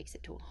priest takes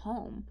it to a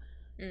home,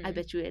 I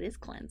bet you it is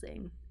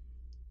cleansing.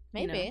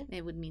 Maybe. You know,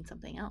 it would mean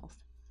something else.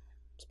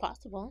 It's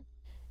possible.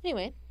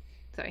 Anyway.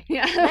 Sorry.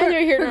 Yeah. Neither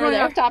here nor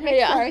there. Off topic.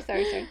 Yeah.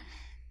 Sorry.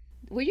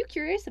 Were you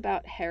curious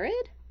about Herod?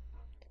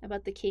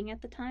 About the king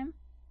at the time?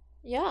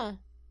 Yeah.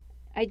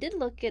 I did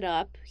look it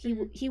up.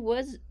 He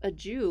was a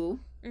Jew,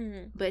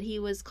 but he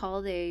was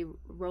called a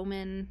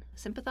Roman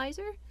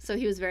sympathizer. So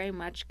he was very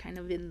much kind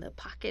of in the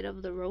pocket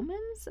of the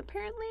Romans,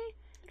 apparently.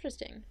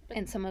 Interesting.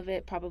 And some of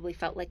it probably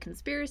felt like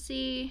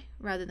conspiracy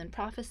rather than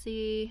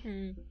prophecy.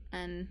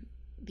 And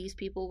these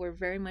people were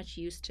very much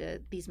used to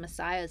these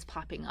messiahs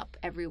popping up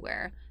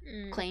everywhere,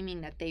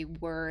 claiming that they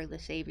were the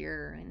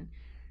savior. And,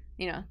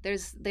 you know,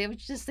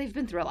 they've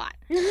been through a lot.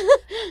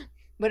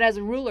 But as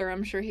a ruler,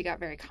 I'm sure he got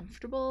very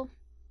comfortable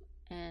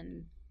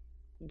and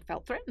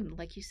felt threatened,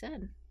 like you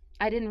said.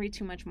 I didn't read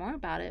too much more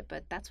about it,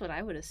 but that's what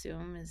I would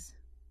assume is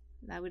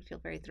I would feel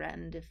very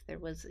threatened if there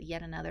was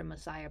yet another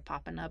messiah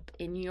popping up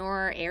in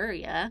your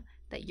area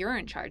that you're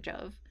in charge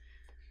of.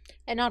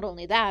 And not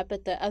only that,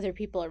 but the other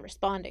people are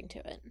responding to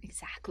it.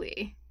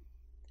 Exactly.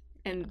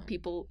 And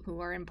people who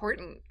are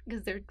important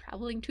because they're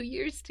traveling 2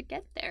 years to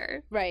get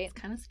there. Right. It's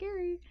kind of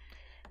scary.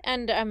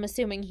 And I'm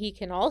assuming he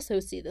can also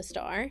see the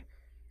star.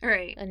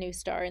 Right. A new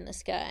star in the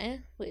sky,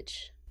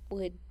 which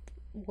would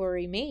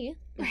worry me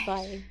if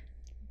I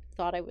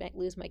thought I might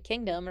lose my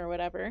kingdom or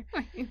whatever.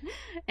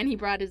 And he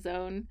brought his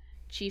own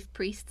chief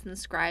priests and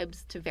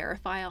scribes to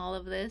verify all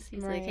of this.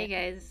 He's like, hey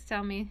guys,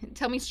 tell me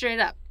straight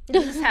up.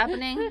 Is this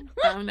happening?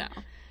 Oh no.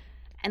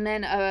 And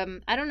then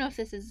I don't know if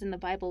this is in the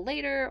Bible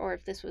later or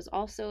if this was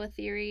also a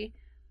theory,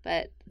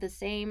 but the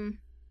same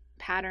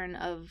pattern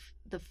of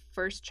the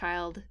first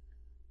child,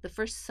 the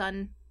first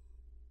son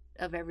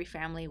of every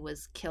family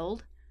was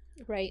killed.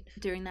 Right.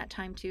 During that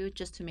time too,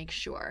 just to make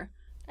sure.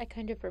 I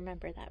kind of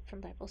remember that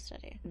from Bible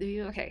study. Do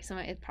you? Okay, so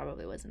it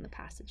probably was in the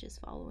passages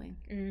following.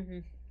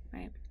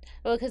 Right.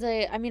 Well, because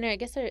I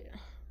guess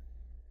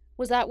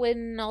was that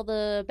when all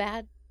the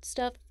bad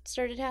stuff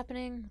started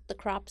happening? The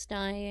crops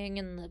dying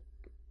and the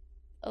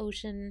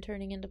ocean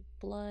turning into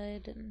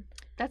blood, and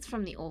that's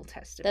from the Old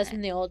Testament. That's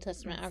from the Old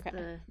Testament.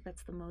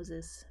 That's the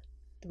Moses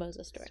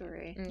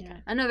story. Okay. Yeah.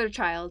 Another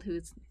child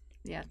who's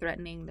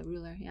threatening the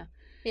ruler.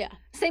 Yeah.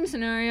 Same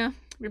scenario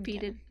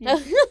repeated.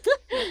 Okay.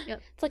 Yeah.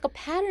 Yep. It's like a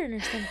pattern or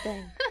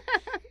something.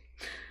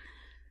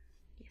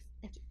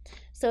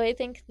 So I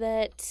think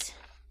that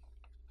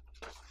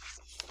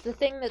the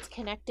thing that's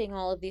connecting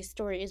all of these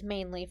stories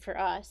mainly for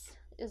us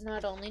is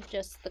not only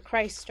just the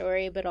Christ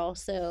story, but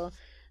also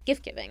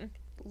gift giving,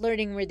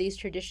 learning where these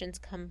traditions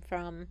come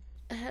from.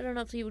 I don't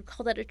know if you would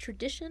call that a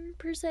tradition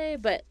per se,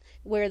 but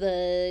where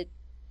the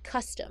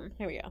custom,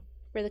 here we go,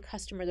 where the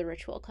custom or the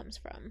ritual comes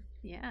from.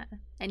 Yeah.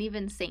 And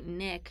even Saint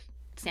Nick,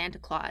 Santa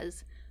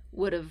Claus,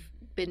 would have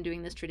been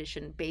doing this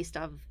tradition based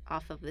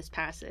off of this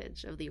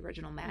passage of the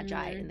original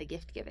Magi and the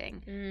gift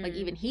giving. Like,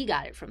 even he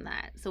got it from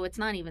that. So it's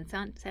not even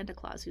Santa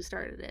Claus who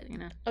started it, you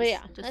know?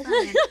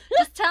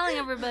 Just telling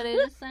everybody,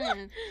 just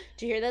saying.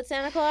 Did you hear that,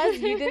 Santa Claus?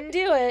 You didn't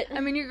do it.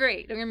 I mean, you're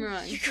great. Don't get me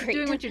wrong. You're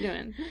doing what you're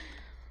doing.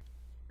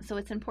 So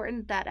it's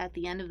important that at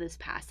the end of this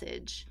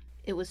passage,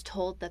 it was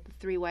told that the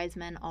 3 wise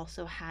men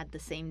also had the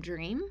same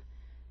dream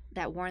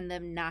that warned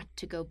them not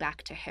to go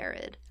back to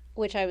Herod.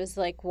 Which I was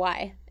like,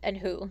 why and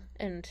who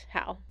and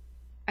how?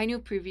 I knew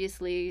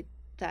previously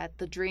that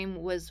the dream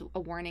was a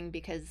warning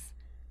because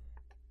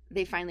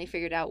they finally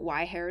figured out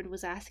why Herod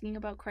was asking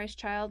about Christ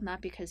child,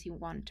 not because he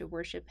wanted to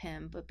worship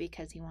him, but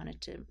because he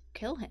wanted to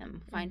kill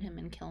him, find him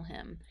and kill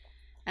him.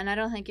 And I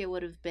don't think it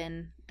would have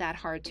been that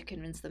hard to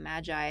convince the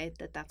Magi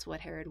that that's what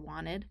Herod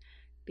wanted,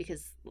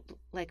 because,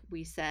 like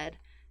we said,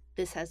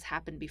 this has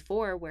happened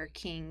before where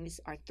kings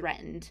are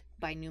threatened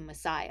by new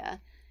Messiah.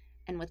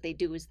 And what they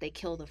do is they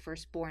kill the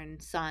firstborn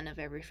son of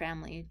every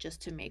family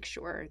just to make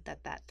sure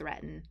that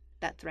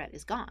threat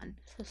is gone.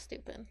 So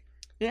stupid.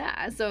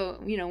 Yeah,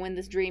 so, you know, when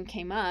this dream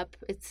came up,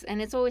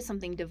 it's always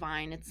something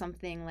divine. It's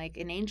something like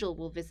an angel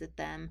will visit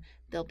them.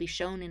 They'll be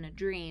shown in a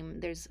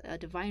dream. There's a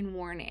divine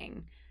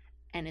warning,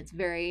 and it's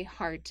very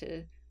hard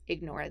to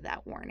ignore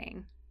that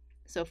warning.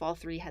 So if all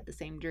 3 had the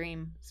same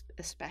dream,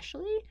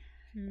 especially,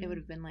 it would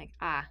have been like,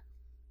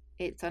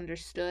 it's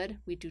understood.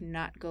 We do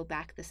not go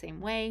back the same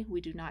way.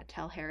 We do not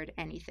tell Herod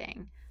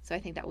anything. So I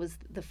think that was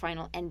the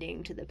final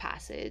ending to the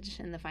passage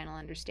and the final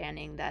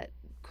understanding that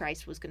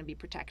Christ was going to be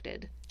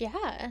protected.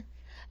 Yeah.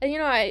 And, you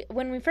know,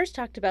 when we first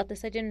talked about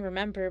this, I didn't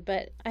remember,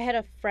 but I had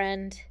a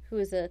friend who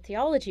was a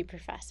theology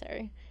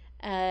professor,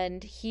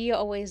 and he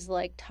always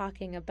liked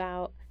talking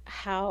about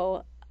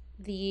how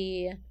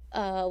the,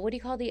 what do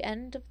you call the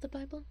end of the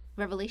Bible?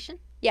 Revelation?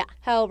 Yeah,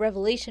 how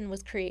Revelation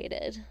was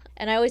created.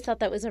 And I always thought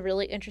that was a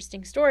really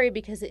interesting story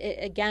because it,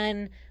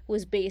 again,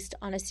 was based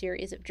on a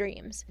series of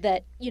dreams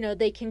that, you know,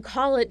 they can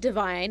call it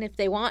divine if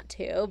they want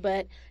to,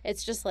 but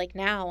it's just like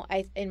now,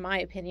 in my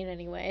opinion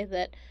anyway,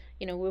 that,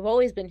 you know, we've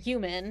always been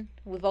human,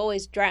 we've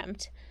always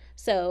dreamt.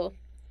 So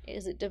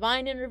is it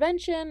divine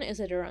intervention? Is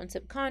it our own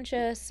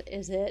subconscious?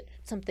 Is it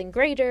something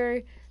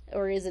greater?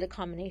 Or is it a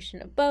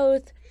combination of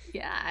both?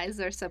 Yeah, is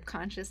our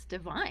subconscious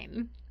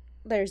divine?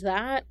 There's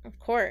that, of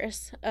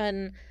course.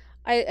 And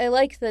I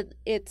like that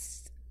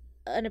it's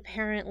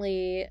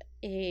apparently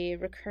a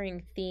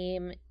recurring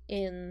theme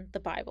in the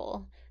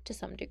Bible to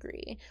some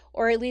degree,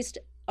 or at least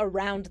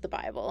around the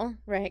Bible,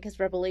 right? Because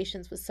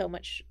Revelations was so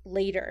much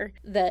later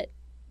that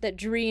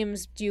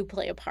dreams do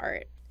play a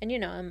part. And, you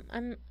know,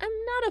 I'm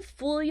not a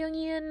full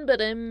Jungian,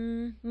 but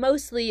I'm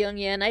mostly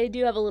Jungian. I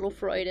do have a little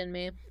Freud in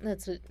me.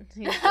 That's what.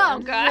 Oh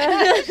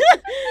God!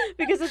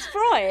 Because it's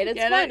Freud. It's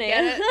funny.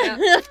 Get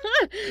it?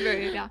 Yeah.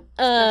 Very, yeah.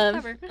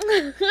 That's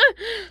clever.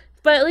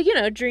 But, like, you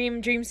know,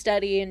 dream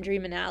study and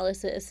dream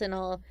analysis and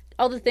all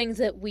the things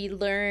that we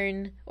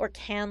learn or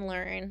can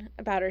learn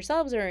about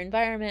ourselves or our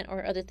environment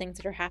or other things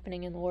that are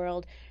happening in the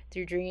world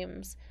through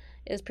dreams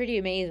is pretty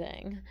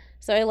amazing.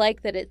 So I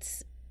like that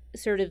it's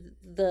sort of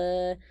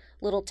the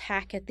little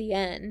tack at the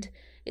end.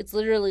 It's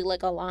literally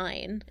like a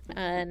line,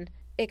 and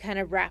it kind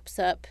of wraps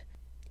up.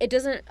 It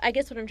doesn't, I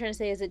guess what I'm trying to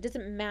say is it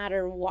doesn't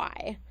matter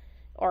why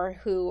or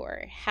who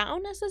or how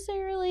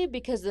necessarily,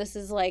 because this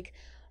is like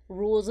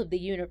rules of the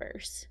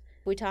universe.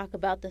 We talk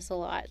about this a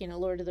lot, you know,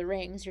 Lord of the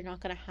Rings. You're not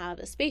going to have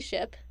a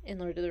spaceship in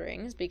Lord of the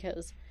Rings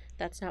because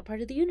that's not part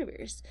of the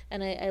universe.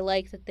 And I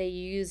like that they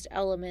used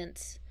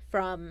elements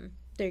from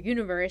their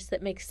universe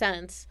that make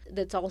sense,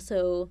 that's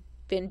also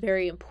been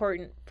very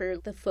important for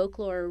the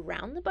folklore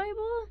around the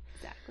Bible.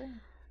 Exactly.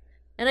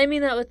 And I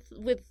mean that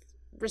with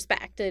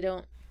respect. I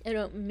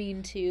don't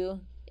mean to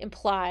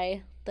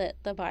imply that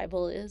the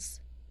Bible is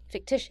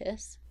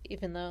fictitious,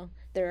 even though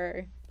there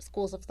are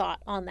schools of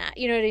thought on that.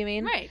 You know what I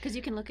mean? Right, because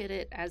you can look at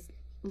it as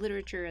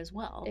literature as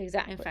well.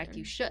 Exactly. In fact,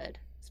 you should.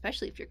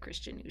 Especially if you're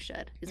Christian, you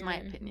should, is my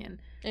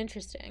opinion.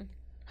 Interesting.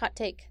 Hot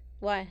take.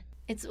 Why?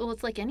 It's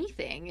like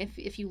anything.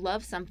 If you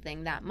love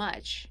something that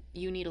much,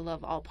 you need to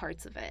love all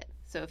parts of it.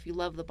 So if you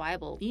love the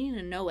Bible, you need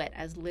to know it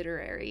as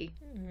literary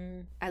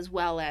as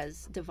well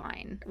as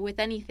divine. With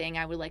anything,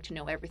 I would like to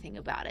know everything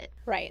about it.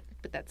 Right.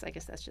 But I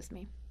guess that's just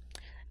me.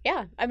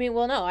 Yeah. I mean,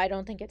 well, no, I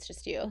don't think it's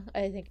just you.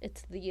 I think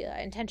it's the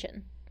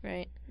intention,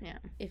 right? Yeah.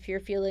 If you're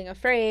feeling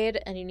afraid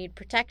and you need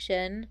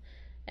protection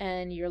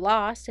and you're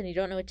lost and you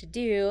don't know what to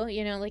do,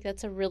 you know, like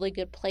that's a really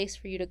good place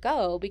for you to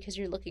go because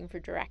you're looking for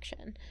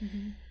direction.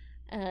 Mm-hmm.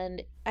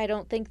 And I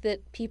don't think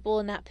that people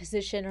in that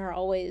position are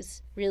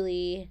always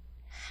really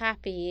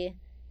happy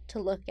to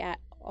look at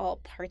all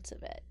parts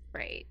of it.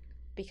 Right.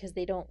 because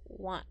they don't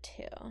want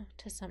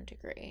to some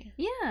degree.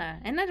 Yeah,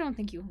 and I don't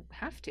think you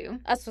have to.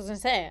 That's what I was going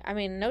to say. I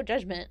mean, no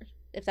judgment.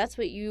 If that's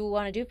what you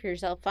want to do for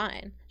yourself,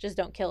 fine. Just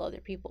don't kill other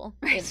people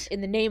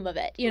in the name of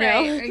it, you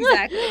know?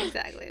 Right,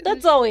 exactly.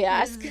 That's all we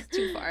ask. This is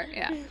too far,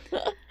 yeah.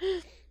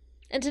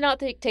 And to not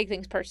take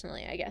things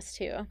personally, I guess,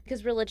 too.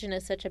 Because religion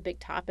is such a big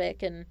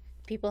topic, and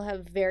people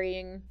have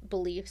varying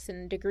beliefs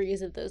and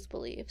degrees of those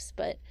beliefs.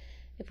 But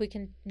if we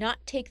can not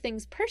take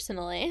things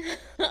personally,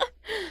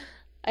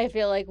 I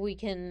feel like we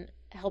can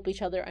help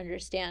each other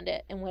understand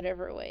it in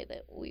whatever way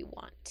that we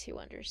want to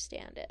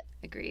understand it.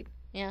 Agreed.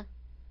 Yeah.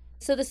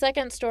 So the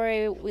second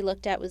story we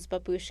looked at was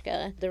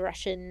Babushka,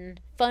 the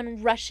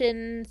fun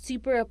Russian,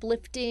 super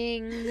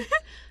uplifting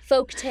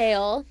folk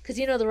tale. Because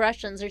you know the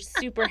Russians are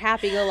super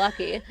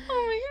happy-go-lucky.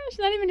 Oh my gosh,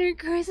 not even during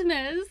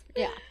Christmas.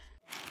 Yeah.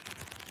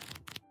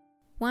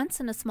 Once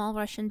in a small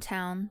Russian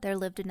town, there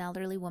lived an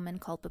elderly woman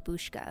called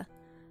Babushka.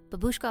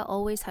 Babushka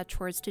always had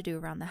chores to do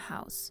around the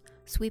house.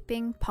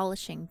 Sweeping,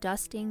 polishing,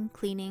 dusting,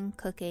 cleaning,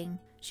 cooking.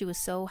 She was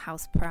so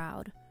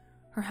house-proud.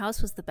 Her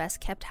house was the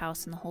best-kept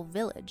house in the whole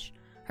village.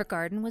 Her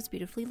garden was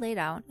beautifully laid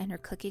out, and her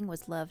cooking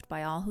was loved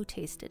by all who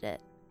tasted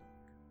it.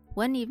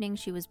 One evening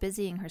she was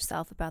busying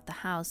herself about the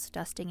house,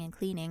 dusting and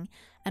cleaning,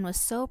 and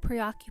was so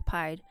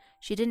preoccupied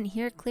she didn't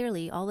hear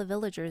clearly all the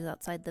villagers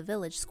outside the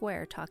village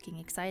square talking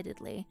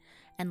excitedly,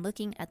 and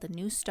looking at the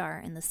new star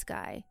in the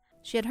sky.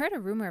 She had heard a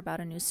rumor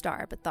about a new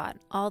star, but thought,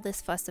 all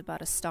this fuss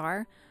about a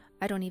star?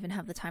 I don't even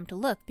have the time to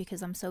look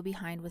because I'm so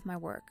behind with my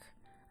work.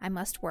 I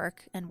must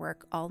work and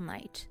work all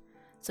night.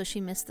 So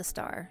she missed the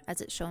star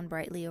as it shone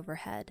brightly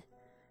overhead.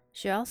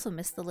 She also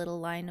missed the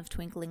little line of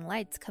twinkling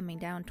lights coming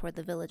down toward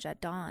the village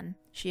at dawn.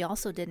 She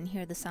also didn't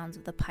hear the sounds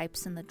of the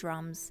pipes and the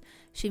drums.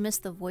 She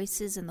missed the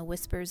voices and the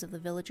whispers of the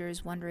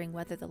villagers wondering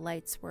whether the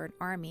lights were an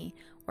army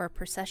or a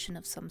procession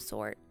of some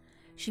sort.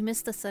 She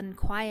missed the sudden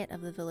quiet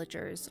of the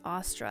villagers,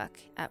 awestruck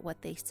at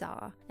what they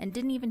saw, and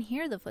didn't even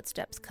hear the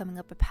footsteps coming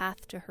up a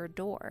path to her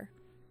door.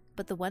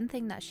 But the one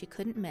thing that she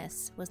couldn't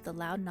miss was the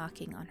loud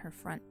knocking on her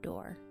front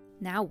door.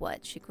 Now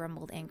what? She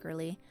grumbled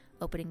angrily,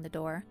 opening the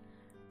door.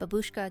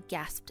 Babushka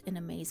gasped in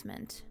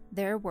amazement.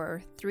 There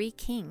were 3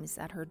 kings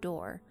at her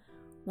door.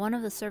 One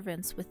of the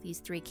servants with these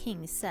 3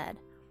 kings said,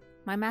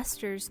 "My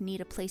masters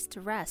need a place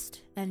to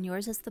rest, and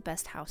yours is the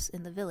best house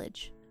in the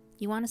village."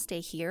 "You want to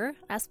stay here?"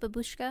 asked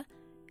Babushka.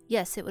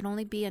 "Yes, it would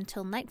only be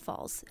until night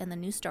falls, and the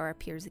new star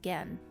appears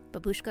again."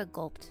 Babushka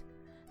gulped.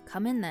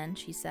 "Come in then,"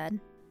 she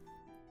said.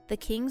 The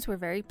kings were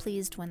very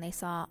pleased when they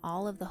saw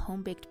all of the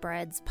home-baked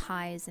breads,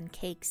 pies, and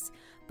cakes.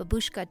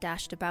 Babushka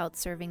dashed about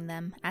serving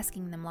them,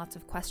 asking them lots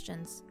of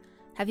questions.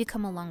 "Have you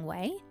come a long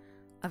way?"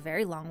 "A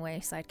very long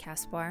way," sighed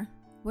Caspar.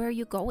 "Where are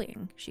you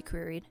going?" she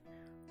queried.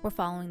 "We're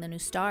following the new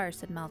star,"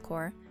 said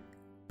Malkor.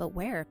 "But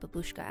where?"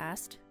 Babushka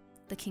asked.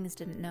 The kings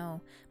didn't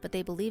know, but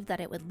they believed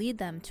that it would lead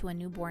them to a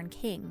newborn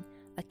king,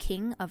 a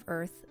king of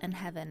earth and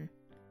heaven.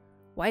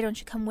 "Why don't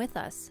you come with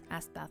us?"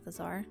 asked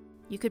Balthazar.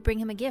 "You could bring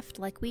him a gift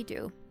like we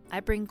do. I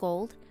bring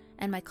gold,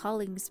 and my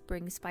colleagues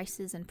bring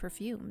spices and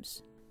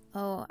perfumes."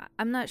 "Oh,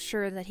 I'm not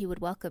sure that he would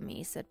welcome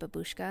me," said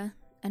Babushka.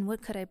 "And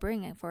what could I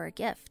bring for a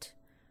gift?"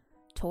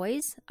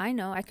 "Toys? I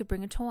know, I could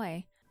bring a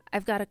toy.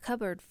 I've got a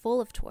cupboard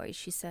full of toys,"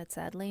 she said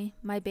sadly.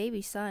 "My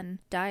baby son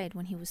died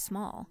when he was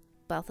small."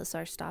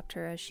 Balthazar stopped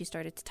her as she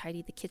started to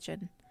tidy the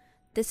kitchen.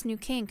 "This new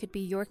king could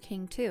be your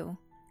king too.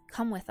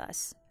 Come with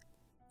us."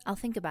 "I'll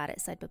think about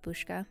it," said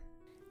Babushka.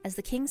 As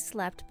the king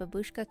slept,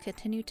 Babushka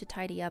continued to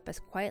tidy up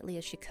as quietly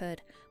as she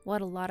could. What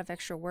a lot of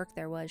extra work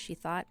there was, she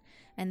thought.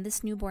 And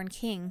this newborn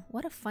king,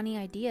 what a funny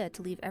idea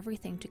to leave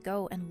everything to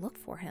go and look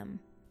for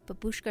him.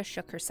 Babushka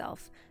shook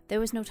herself.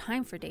 There was no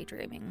time for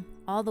daydreaming.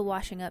 All the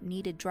washing up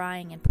needed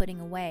drying and putting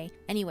away.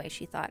 Anyway,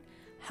 she thought,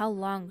 how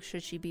long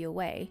should she be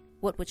away?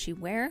 What would she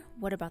wear?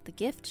 What about the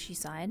gift? She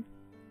sighed.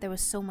 There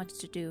was so much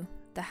to do.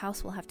 The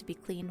house will have to be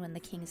cleaned when the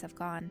kings have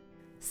gone.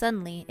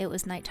 Suddenly, it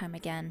was nighttime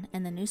again,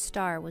 and the new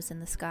star was in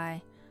the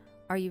sky.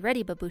 "Are you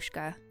ready,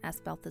 Babushka?"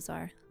 asked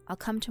Balthazar. "I'll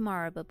come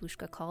tomorrow,"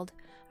 Babushka called.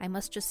 "I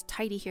must just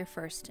tidy here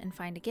first and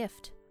find a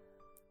gift."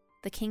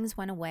 The kings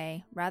went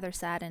away, rather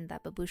saddened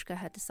that Babushka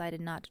had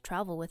decided not to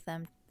travel with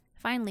them.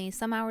 Finally,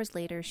 some hours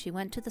later, she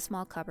went to the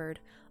small cupboard,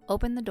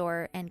 opened the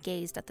door, and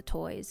gazed at the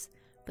toys.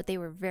 But they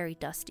were very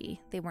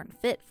dusty. They weren't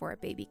fit for a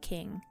baby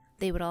king.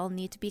 They would all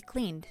need to be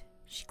cleaned.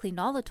 She cleaned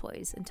all the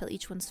toys until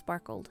each one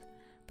sparkled.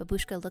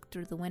 Babushka looked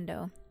through the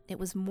window. It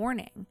was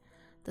morning.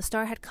 The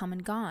star had come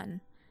and gone.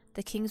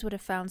 The kings would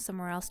have found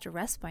somewhere else to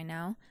rest by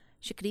now.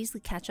 She could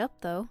easily catch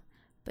up, though.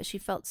 But she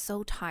felt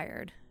so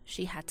tired.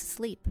 She had to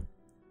sleep.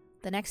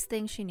 The next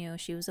thing she knew,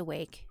 she was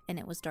awake, and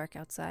it was dark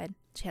outside.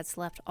 She had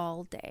slept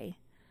all day.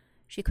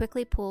 She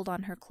quickly pulled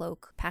on her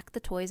cloak, packed the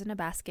toys in a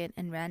basket,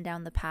 and ran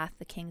down the path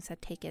the kings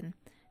had taken.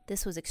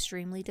 This was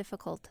extremely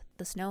difficult.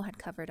 The snow had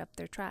covered up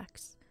their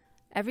tracks.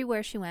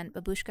 Everywhere she went,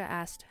 Babushka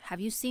asked, "Have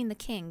you seen the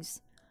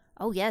kings?"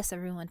 "Oh yes,"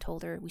 everyone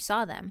told her. "We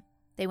saw them.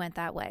 They went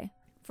that way."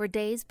 For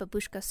days,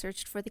 Babushka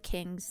searched for the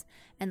kings,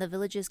 and the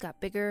villages got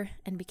bigger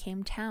and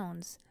became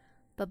towns.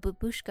 But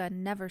Babushka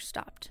never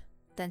stopped.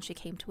 Then she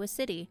came to a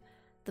city.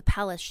 The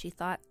palace, she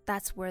thought.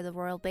 That's where the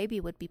royal baby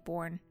would be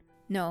born.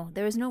 No,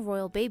 there is no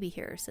royal baby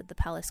here, said the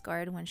palace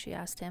guard when she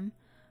asked him.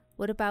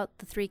 What about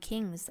the 3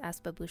 kings?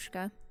 Asked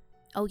Babushka.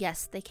 Oh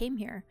yes, they came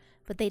here,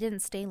 but they didn't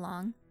stay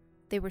long.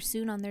 They were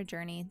soon on their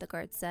journey, the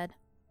guard said.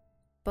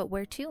 But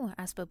where to?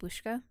 Asked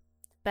Babushka.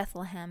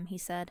 Bethlehem, he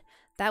said.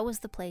 That was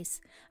the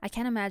place. I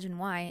can't imagine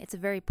why. It's a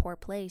very poor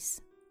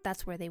place.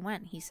 That's where they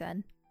went, he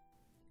said.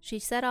 She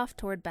set off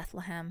toward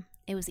Bethlehem.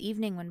 It was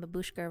evening when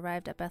Babushka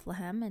arrived at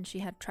Bethlehem, and she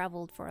had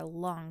traveled for a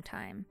long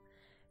time.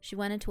 She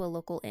went into a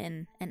local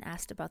inn and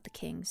asked about the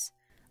kings.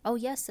 Oh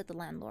yes, said the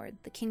landlord.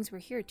 The kings were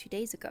here 2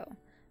 days ago.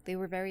 They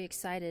were very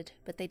excited,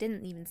 but they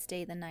didn't even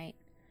stay the night.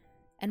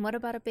 And what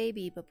about a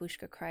baby?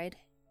 Babushka cried.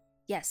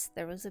 Yes,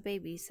 there was a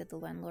baby, said the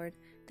landlord.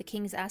 The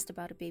kings asked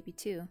about a baby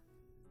too.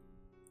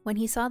 When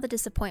he saw the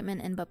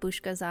disappointment in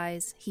Babushka's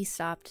eyes, he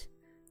stopped.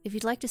 If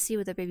you'd like to see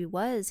what the baby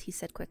was, he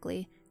said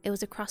quickly, it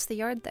was across the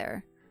yard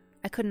there.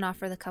 I couldn't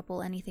offer the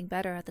couple anything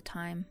better at the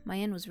time. My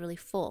inn was really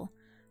full,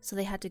 so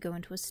they had to go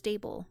into a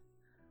stable.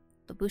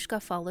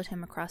 Babushka followed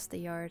him across the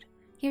yard.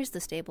 Here's the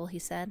stable, he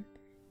said.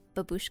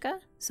 Babushka?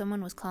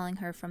 Someone was calling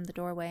her from the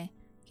doorway.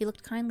 He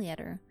looked kindly at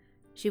her.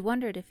 She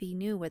wondered if he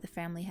knew where the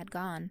family had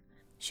gone.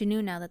 She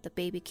knew now that the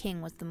baby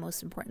king was the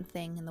most important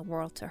thing in the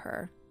world to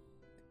her.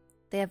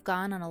 They have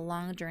gone on a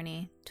long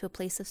journey to a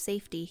place of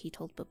safety, he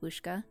told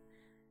Babushka.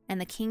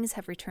 And the kings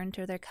have returned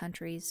to their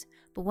countries,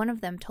 but one of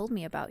them told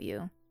me about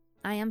you.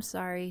 I am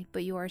sorry,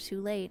 but you are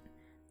too late.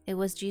 It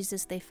was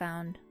Jesus they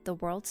found, the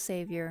world's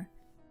savior.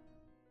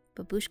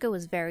 Babushka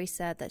was very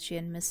sad that she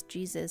had missed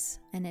Jesus,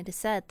 and it is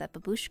said that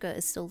Babushka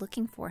is still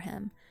looking for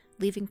him,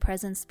 leaving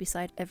presents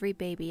beside every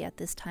baby at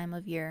this time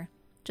of year,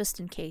 just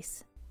in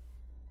case.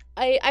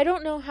 I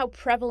don't know how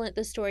prevalent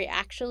this story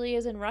actually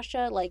is in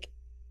Russia, like,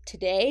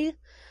 today.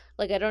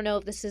 Like, I don't know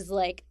if this is,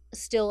 like,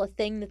 still a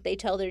thing that they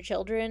tell their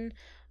children,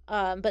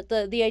 but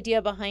the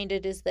idea behind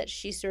it is that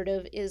she sort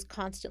of is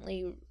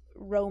constantly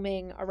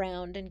roaming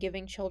around and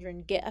giving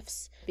children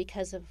gifts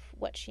because of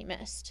what she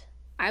missed.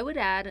 I would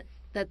add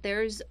that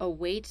there's a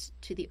weight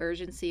to the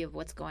urgency of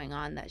what's going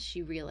on that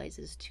she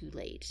realizes too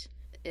late.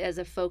 As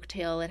a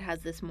folktale, it has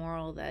this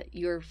moral that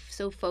you're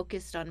so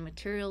focused on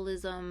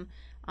materialism,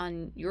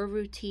 on your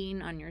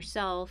routine, on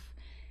yourself.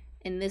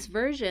 In this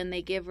version,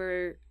 they give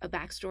her a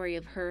backstory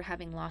of her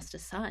having lost a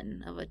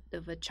son,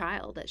 of a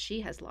child that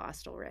she has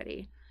lost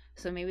already.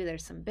 So maybe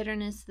there's some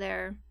bitterness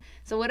there.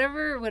 So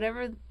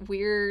whatever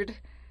weird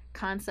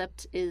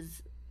concept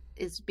is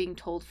being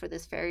told for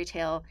this fairy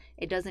tale,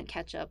 it doesn't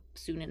catch up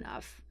soon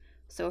enough.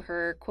 So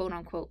her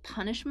quote-unquote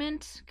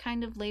punishment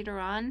kind of later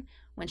on,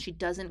 when she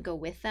doesn't go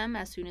with them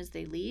as soon as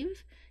they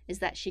leave, is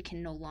that she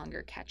can no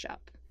longer catch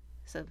up.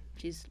 So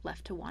she's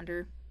left to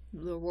wander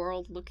the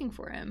world looking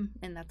for him,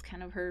 and that's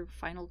kind of her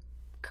final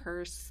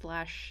curse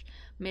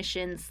 /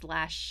 mission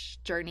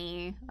 /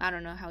 journey. I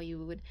don't know how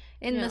you would...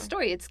 In the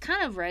story, it's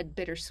kind of read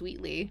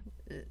bittersweetly.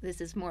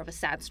 This is more of a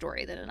sad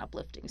story than an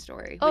uplifting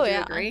story. Would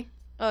you agree?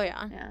 Oh,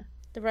 yeah. Yeah.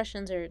 The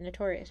Russians are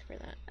notorious for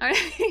that.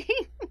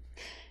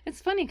 It's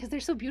funny because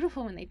they're so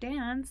beautiful when they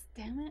dance.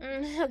 Damn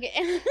it.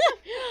 Okay.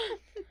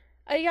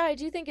 Yeah, I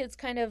do think it's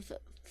kind of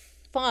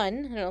fun,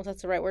 I don't know if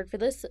that's the right word for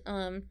this,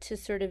 to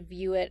sort of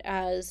view it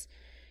as,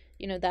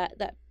 you know,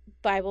 that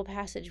Bible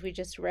passage we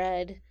just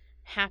read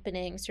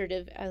happening sort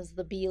of as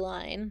the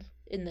beeline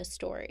in this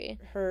story.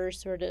 Her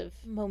sort of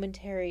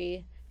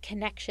momentary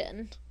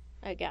connection,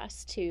 I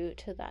guess, to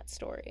that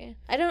story.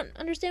 I don't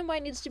understand why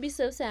it needs to be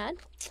so sad,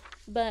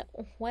 but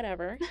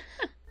whatever.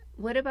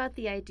 What about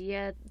the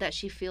idea that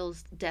she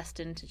feels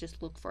destined to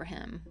just look for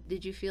him?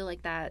 Did you feel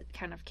like that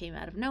kind of came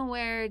out of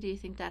nowhere? Do you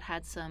think that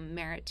had some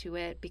merit to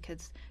it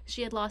because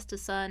she had lost a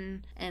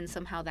son and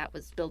somehow that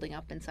was building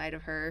up inside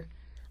of her?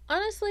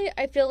 Honestly,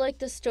 I feel like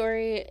the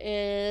story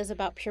is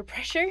about peer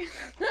pressure.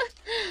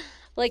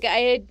 Like,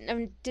 I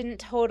didn't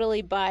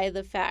totally buy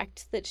the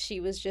fact that she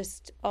was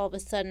just all of a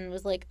sudden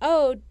was like,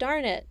 oh,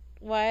 darn it,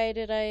 why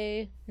did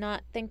I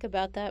not think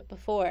about that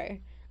before?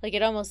 Like,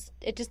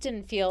 it just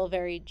didn't feel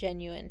very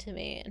genuine to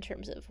me in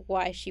terms of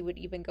why she would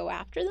even go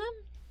after them.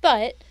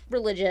 But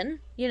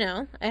religion, you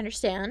know, I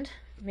understand.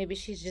 Maybe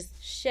she's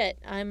just, shit,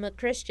 I'm a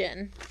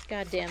Christian.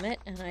 God damn it.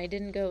 And I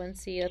didn't go and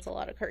see, that's a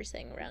lot of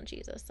cursing around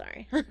Jesus,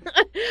 sorry.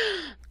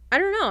 I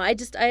don't know.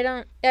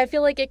 I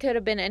feel like it could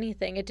have been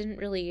anything. It didn't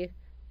really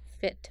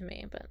fit to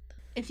me, but.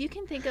 If you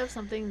can think of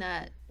something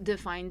that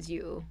defines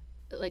you,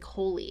 like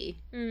holy,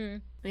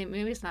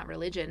 maybe it's not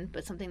religion,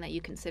 but something that you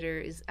consider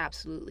is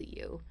absolutely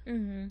you.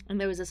 Mm-hmm.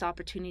 And there was this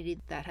opportunity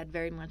that had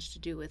very much to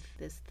do with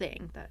this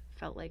thing that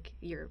felt like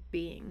your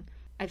being.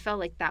 I felt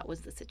like that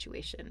was the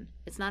situation.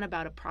 It's not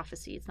about a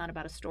prophecy. It's not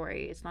about a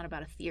story. It's not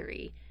about a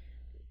theory.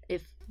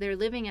 If they're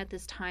living at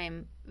this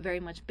time very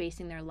much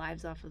basing their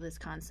lives off of this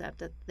concept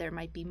that there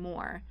might be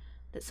more,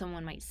 that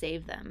someone might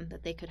save them,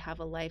 that they could have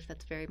a life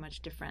that's very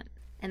much different,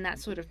 and that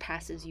sort of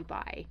passes you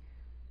by.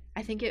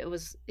 I think it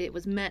was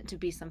meant to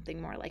be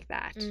something more like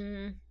that.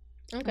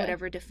 Mm-hmm. Okay.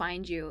 Whatever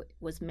defined you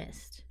was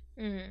missed.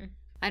 Mm-hmm.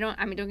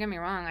 Don't get me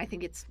wrong. I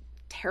think it's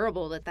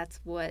terrible that that's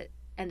what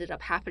ended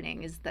up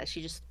happening is that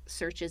she just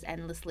searches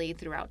endlessly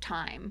throughout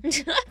time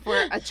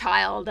for a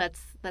child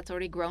that's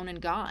already grown and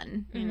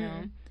gone, you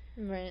know?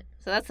 Right.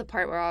 So that's the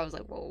part where I was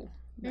like, whoa.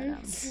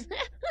 But,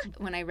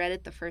 when I read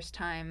it the first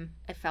time,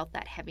 I felt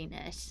that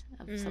heaviness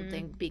of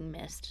something being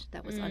missed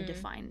that was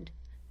undefined.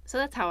 So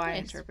that's how I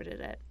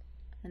interpreted it.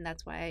 And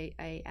that's why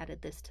I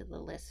added this to the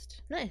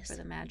list for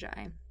the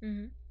Magi.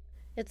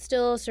 It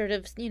still sort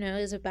of, you know,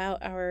 is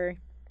about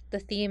the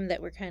theme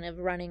that we're kind of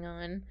running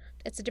on.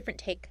 It's a different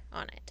take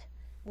on it.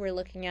 We're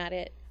looking at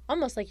it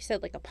almost like you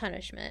said, like a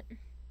punishment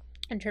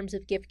in terms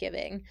of gift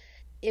giving.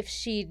 If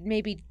she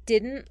maybe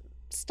didn't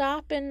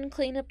stop and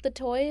clean up the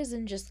toys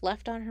and just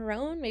left on her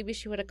own, maybe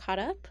she would have caught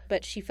up.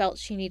 But she felt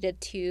she needed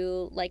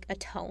to like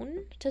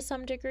atone to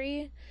some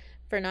degree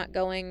for not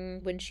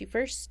going when she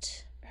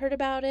first heard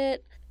about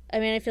it. I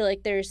mean, I feel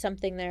like there's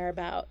something there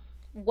about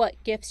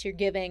what gifts you're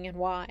giving and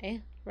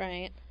why,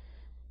 right?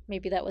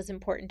 Maybe that was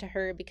important to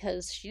her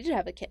because she did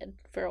have a kid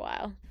for a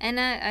while. And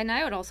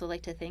I would also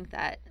like to think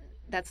that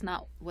that's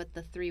not what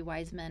the three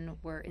wise men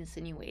were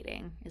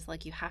insinuating, is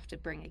like you have to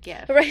bring a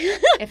gift. Right.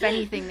 If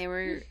anything, they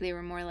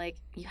were more like,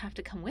 you have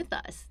to come with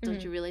us.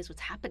 Don't you realize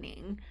what's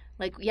happening?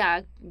 Like,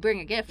 yeah, bring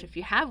a gift if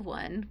you have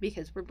one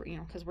because we're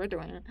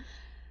doing it.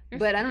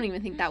 But I don't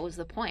even think that was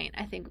the point.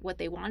 I think what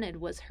they wanted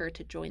was her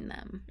to join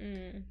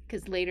them.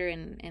 Because later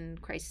in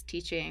Christ's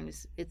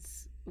teachings,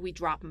 we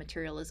drop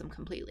materialism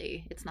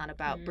completely. It's not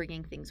about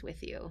bringing things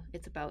with you.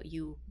 It's about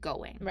you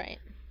going. Right.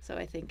 So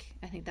I think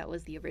that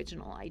was the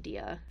original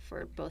idea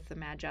for both the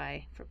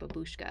Magi, for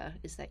Babushka,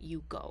 is that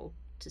you go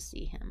to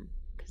see him.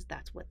 Because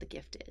that's what the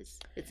gift is.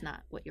 It's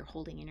not what you're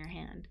holding in your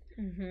hand.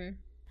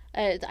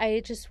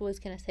 I just was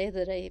going to say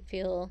that I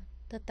feel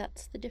that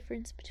that's the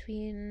difference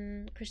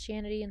between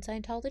Christianity and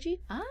Scientology.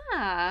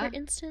 For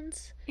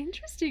instance.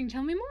 Interesting.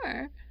 Tell me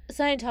more.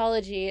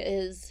 Scientology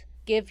is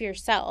give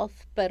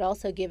yourself, but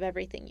also give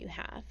everything you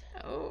have.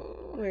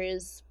 Oh.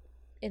 Whereas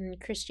in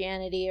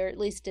Christianity, or at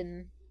least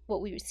in what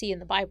we see in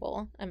the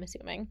Bible, I'm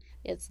assuming,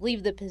 it's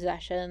leave the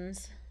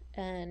possessions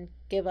and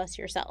give us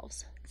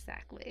yourselves.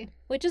 Exactly.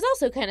 Which is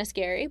also kind of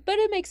scary, but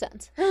it makes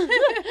sense.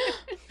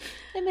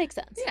 It makes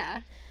sense.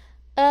 Yeah.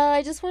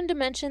 I just wanted to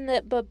mention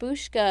that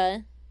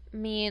babushka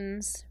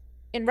means,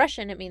 in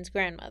Russian, it means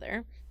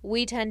grandmother.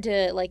 We tend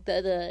to, like,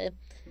 the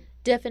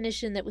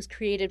definition that was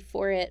created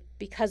for it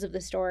because of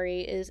the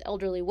story is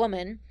elderly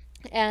woman,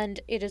 and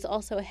it is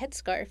also a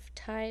headscarf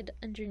tied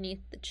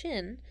underneath the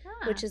chin,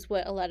 which is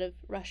what a lot of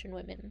Russian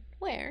women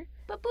wear.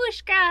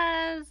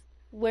 Babushkas!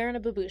 Wearing a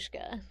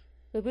babushka.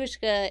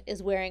 Babushka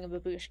is wearing a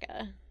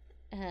babushka,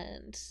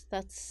 and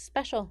that's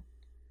special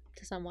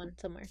to someone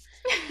somewhere.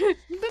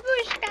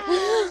 Babushka!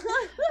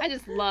 I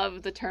just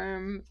love the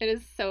term. It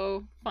is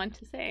so fun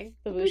to say.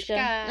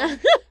 Babushka.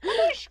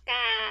 Babushka!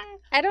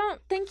 I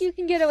don't think you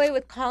can get away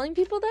with calling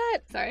people that.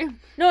 Sorry.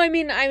 No, I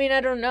mean,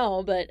 I don't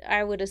know, but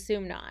I would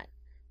assume not.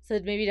 So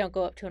maybe don't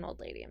go up to an old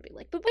lady and be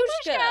like,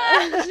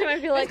 babushka! She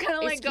might be like, it's kind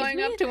of like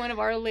going up to one of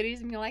our old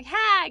ladies and being like,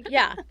 hag!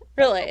 Yeah,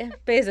 really,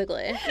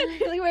 basically.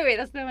 You're like, wait,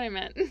 that's not what I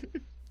meant.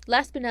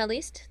 Last but not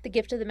least, The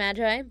Gift of the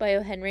Magi by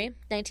O. Henry.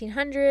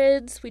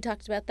 1900s, we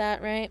talked about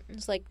that, right? It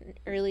was like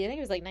early, I think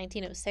it was like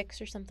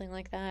 1906 or something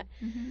like that,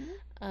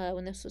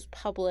 when this was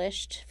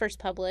first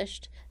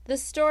published. The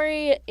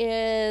story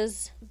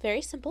is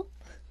very simple.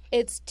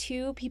 It's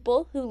two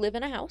people who live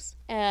in a house,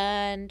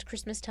 and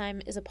Christmas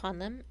time is upon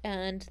them,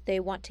 and they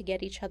want to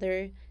get each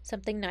other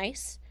something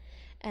nice,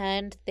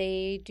 and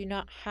they do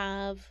not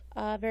have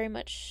very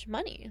much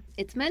money.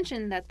 It's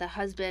mentioned that the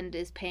husband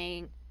is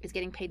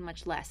getting paid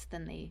much less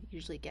than they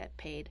usually get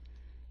paid.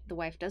 The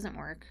wife doesn't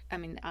work. I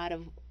mean, out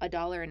of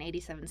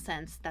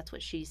 $1.87, that's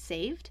what she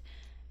saved,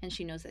 and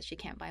she knows that she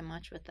can't buy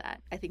much with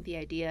that. I think the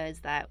idea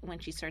is that when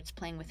she starts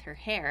playing with her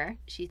hair,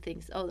 she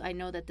thinks, oh, I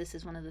know that this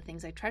is one of the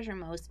things I treasure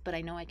most, but I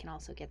know I can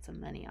also get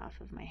some money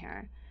off of my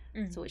hair.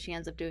 So what she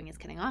ends up doing is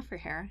cutting off her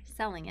hair,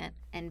 selling it,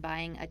 and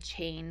buying a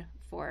chain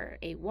for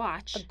a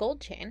watch. A gold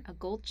chain. A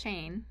gold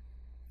chain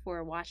for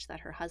a watch that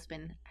her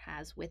husband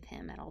has with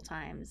him at all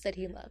times. That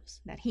he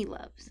loves.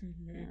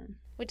 Yeah.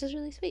 Which is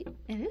really sweet.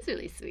 It is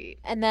really sweet.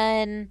 And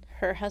then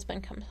her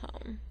husband comes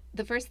home.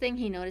 The first thing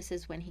he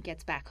notices when he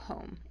gets back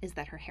home is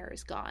that her hair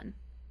is gone.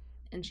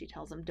 And she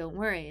tells him, don't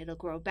worry, it'll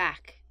grow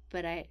back.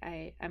 But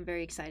I'm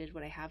very excited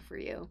what I have for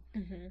you.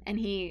 And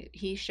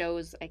he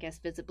shows, I guess,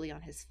 visibly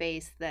on his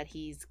face that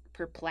he's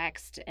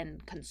perplexed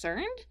and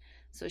concerned.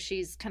 So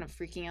she's kind of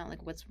freaking out,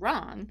 like, what's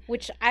wrong?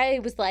 Which I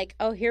was like,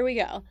 oh, here we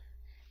go.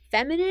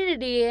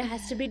 Femininity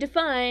has to be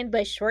defined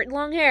by short and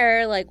long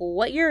hair. Like,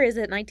 what year is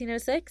it,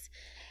 1906?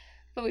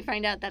 But we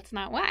find out that's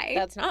not why.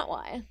 That's not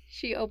why.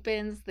 She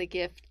opens the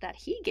gift that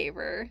he gave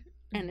her,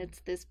 and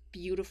it's this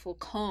beautiful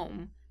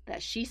comb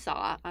that she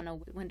saw on a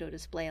window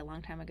display a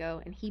long time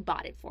ago, and he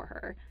bought it for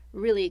her.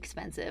 Really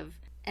expensive.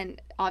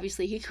 And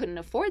obviously he couldn't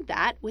afford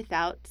that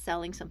without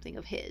selling something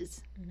of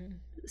his.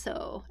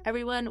 So,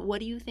 everyone, what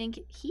do you think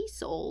he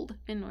sold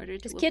in order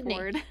to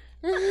afford?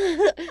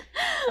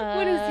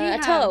 What does he have?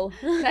 A toe.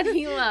 That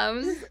he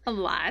loves a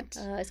lot.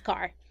 His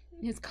car.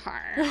 His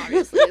car,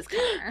 obviously his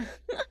car.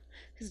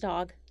 His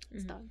dog.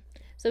 His dog.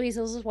 So he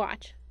sells his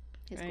watch.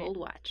 His gold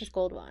watch. His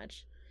gold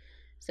watch.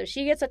 So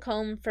she gets a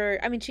comb for,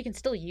 I mean, she can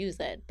still use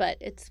it,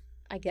 but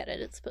I get it,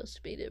 it's supposed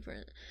to be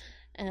different.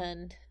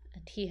 And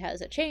he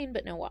has a chain,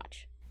 but no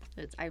watch.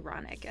 It's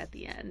ironic at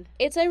the end.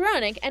 It's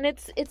ironic, and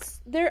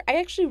I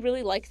actually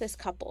really like this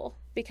couple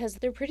because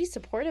they're pretty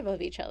supportive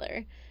of each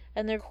other,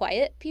 and they're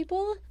quiet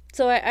people.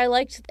 So I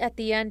liked at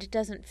the end, it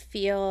doesn't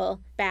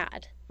feel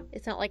bad.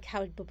 It's not like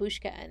how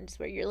Babushka ends,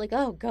 where you're like,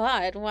 oh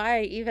God,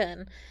 why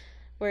even?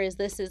 Whereas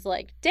this is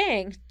like,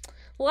 dang,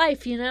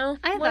 life, what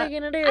are you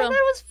gonna do? I thought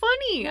it was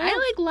funny. Yeah.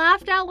 I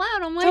laughed out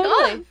loud. I'm like,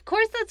 Totally. oh, of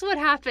course that's what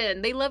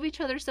happened. They love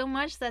each other so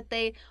much that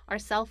they are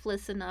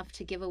selfless enough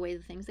to give away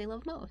the things they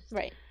love most.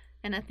 Right.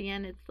 And at the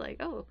end, it's like,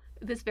 oh,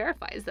 this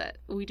verifies that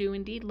we do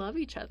indeed love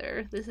each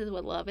other. This is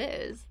what love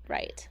is.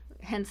 Right.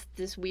 Hence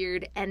this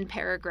weird end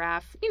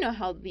paragraph. You know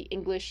how the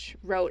English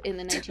wrote in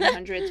the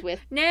 1900s with,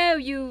 now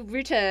you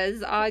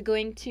readers are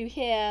going to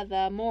hear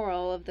the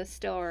moral of the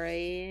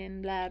story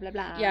and blah, blah,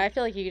 blah. Yeah, I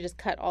feel like you could just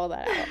cut all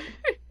that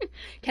out.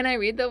 Can I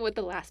read what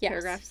the last Yes.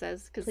 paragraph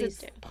says? Because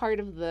Please it's do. part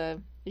of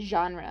the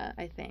genre,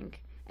 I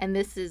think. And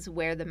this is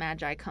where the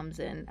Magi comes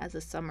in as a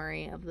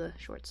summary of the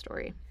short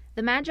story.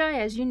 The Magi,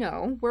 as you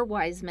know, were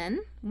wise men,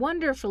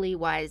 wonderfully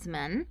wise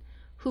men,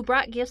 who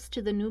brought gifts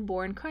to the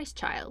newborn Christ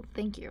child.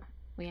 Thank you.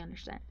 We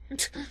understand.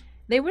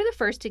 They were the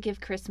first to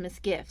give Christmas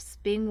gifts.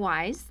 Being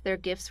wise, their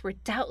gifts were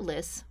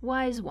doubtless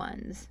wise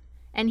ones.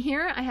 And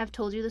here I have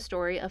told you the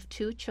story of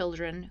two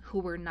children who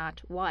were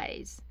not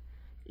wise.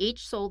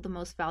 Each sold the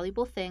most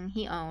valuable thing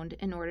he owned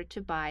in order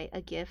to buy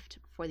a gift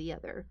for the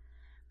other.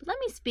 But let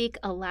me speak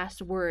a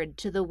last word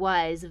to the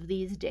wise of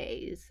these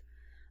days.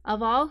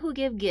 Of all who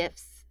give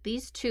gifts,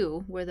 these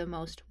two were the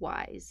most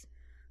wise.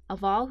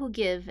 Of all who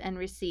give and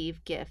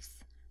receive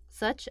gifts,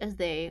 such as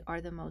they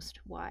are the most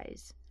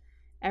wise.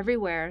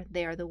 Everywhere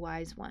they are the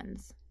wise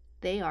ones.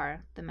 They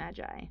are the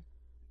Magi.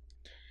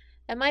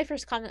 And my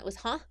first comment was,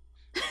 huh?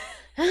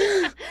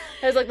 I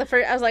was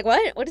like,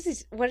 what? What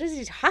is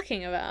he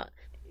talking about?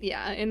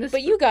 Yeah,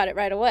 but you got it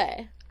right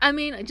away. I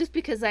mean, just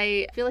because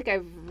I feel like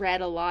I've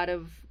read a lot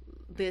of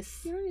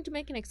this. You don't need to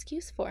make an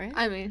excuse for it.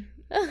 I mean,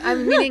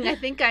 I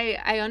think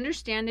I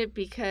understand it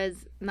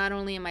because not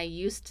only am I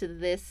used to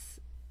this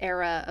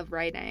era of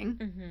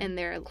writing and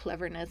their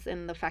cleverness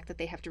and the fact that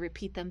they have to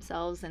repeat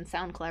themselves and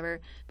sound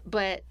clever,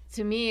 but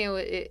to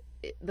me,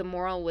 the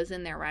moral was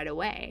in there right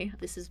away.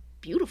 This is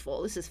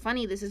beautiful. This is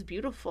funny. This is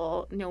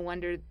beautiful. No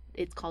wonder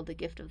it's called The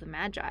Gift of the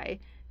Magi,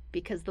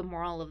 because the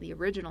moral of the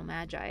original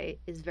Magi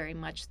is very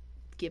much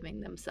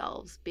giving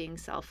themselves, being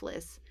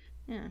selfless.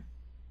 Yeah,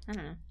 I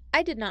don't know.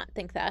 I did not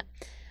think that.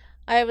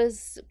 I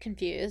was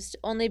confused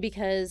only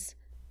because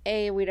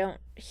we don't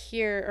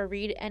hear or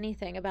read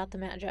anything about the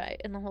Magi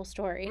in the whole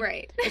story.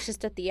 Right. It's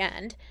just at the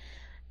end.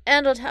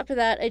 And on top of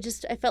that,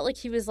 I felt like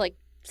he was like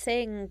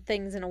saying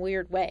things in a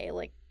weird way.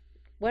 Like,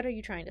 what are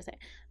you trying to say?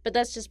 But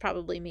that's just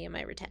probably me and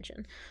my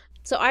retention.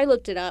 So I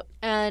looked it up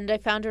and I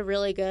found a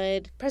really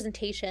good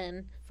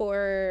presentation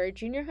for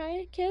junior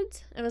high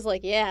kids. I was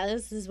like, yeah,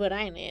 this is what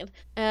I need.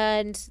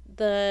 And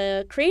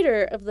the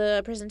creator of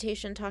the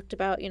presentation talked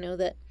about,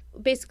 that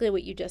basically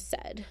what you just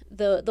said.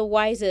 The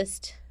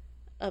wisest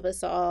of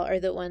us all are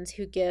the ones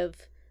who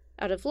give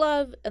out of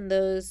love and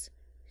those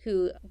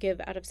who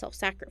give out of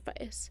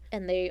self-sacrifice.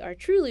 And they are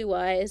truly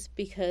wise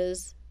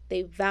because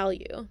they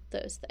value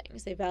those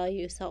things. They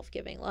value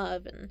self-giving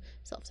love and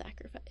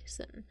self-sacrifice,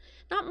 and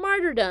not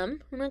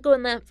martyrdom. I'm not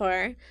going that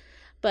far,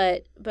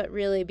 but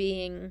really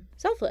being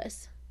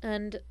selfless.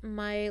 And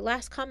my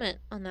last comment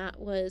on that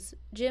was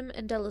Jim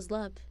and Della's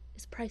love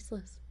is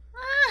priceless.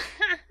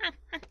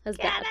 That's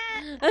bad.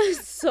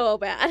 That's so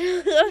bad.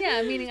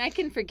 Yeah, meaning I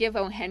can forgive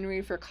O.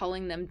 Henry for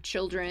calling them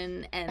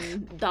children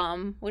and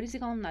dumb. What does he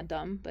call them? Not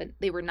dumb, but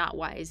they were not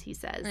wise, he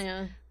says.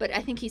 Yeah. But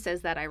I think he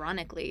says that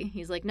ironically.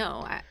 He's like,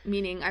 no,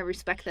 meaning I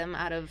respect them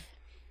out of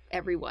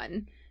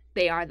everyone.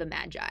 They are the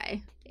Magi.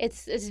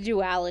 It's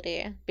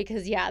duality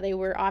because, yeah, they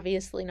were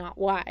obviously not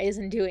wise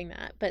in doing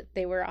that, but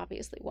they were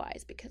obviously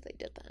wise because they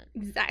did that.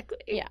 Exactly.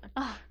 Yeah.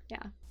 Oh,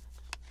 yeah.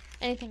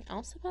 Anything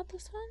else about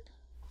this one?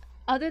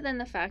 Other than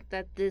the fact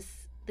that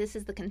this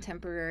is the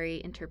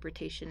contemporary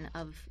interpretation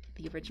of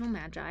the original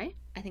Magi.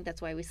 I think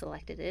that's why we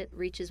selected it.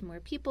 Reaches more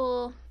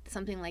people.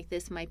 Something like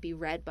this might be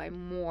read by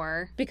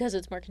more. Because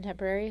it's more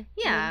contemporary?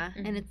 Yeah,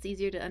 and it's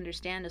easier to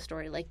understand a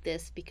story like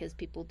this because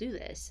people do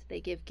this.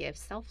 They give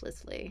gifts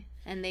selflessly,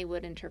 and they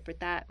would interpret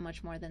that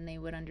much more than they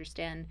would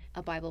understand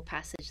a Bible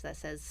passage that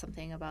says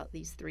something about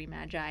these three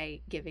Magi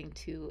giving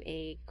to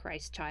a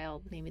Christ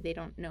child. Maybe they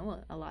don't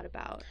know a lot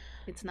about.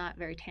 It's not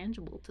very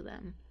tangible to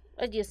them.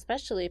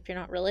 Especially if you're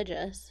not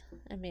religious.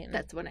 I mean,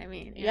 that's what I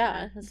mean.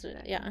 Yeah,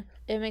 exactly.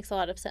 It makes a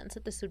lot of sense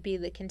that this would be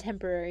the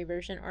contemporary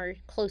version or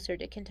closer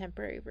to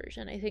contemporary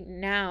version. I think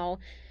now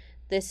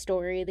this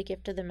story, The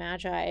Gift of the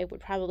Magi, would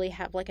probably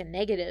have like a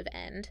negative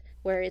end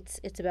where it's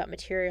about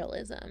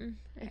materialism.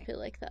 Right. I feel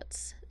like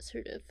that's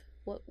sort of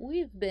what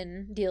we've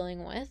been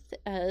dealing with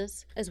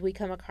as we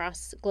come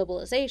across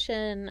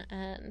globalization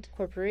and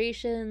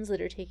corporations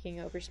that are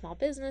taking over small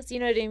business. You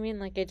know what I mean?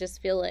 Like, I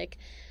just feel like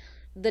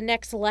the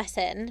next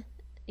lesson,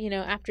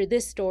 after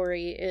this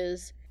story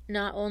is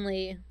not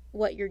only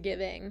what you're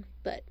giving,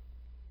 but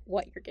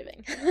what you're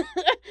giving. Yeah.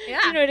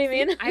 Do you know what I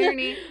mean?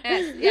 Irony.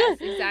 Yes,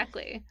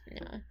 exactly.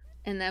 Yeah.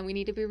 And then we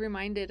need to be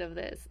reminded of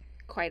this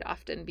quite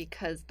often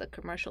because the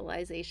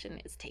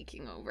commercialization is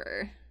taking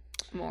over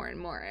more and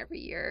more every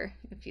year.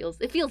 It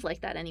feels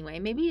like that anyway.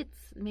 Maybe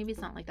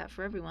it's not like that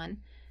for everyone,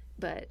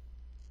 but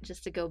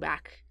just to go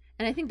back.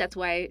 And I think that's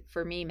why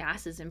for me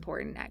Mass is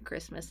important at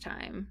Christmas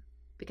time,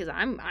 because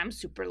I'm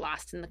super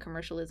lost in the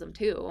commercialism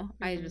too.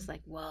 Mm-hmm. I'm just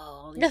like, whoa,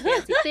 all these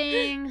fancy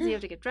things, you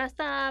have to get dressed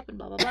up and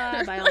blah blah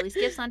blah, buy all these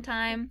gifts on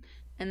time.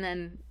 And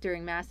then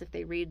during Mass, if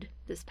they read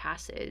this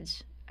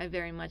passage, I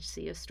very much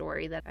see a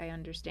story that I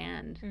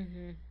understand.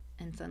 Mm-hmm.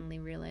 And suddenly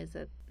realize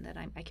that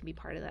I can be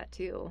part of that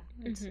too.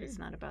 It's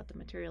not about the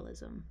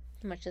materialism.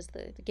 As much as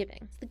the giving.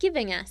 It's the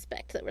giving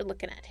aspect that we're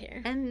looking at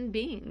here. And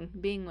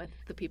being with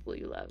the people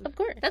you love. Of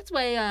course. That's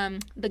why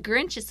the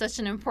Grinch is such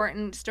an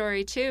important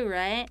story too,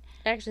 right?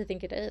 I actually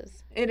think it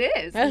is. It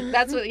is.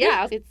 That's what,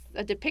 yeah. It's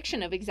a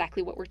depiction of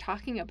exactly what we're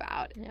talking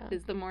about. Yeah.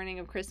 Is the morning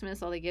of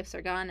Christmas, all the gifts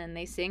are gone, and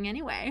they sing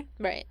anyway.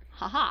 Right.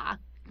 Ha-ha.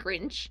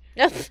 Grinch.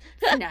 It's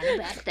not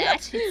about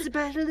that. It's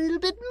about a little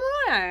bit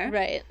more.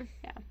 Right.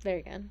 Yeah.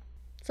 Very good.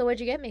 So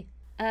what'd you get me?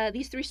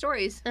 These 3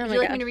 stories. Oh Would my you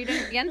like God. me to read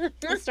it again?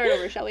 Let's start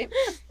over, shall we?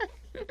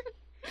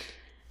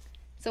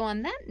 So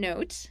on that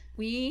note,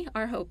 we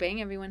are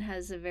hoping everyone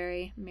has a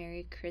very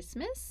Merry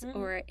Christmas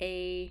or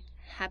a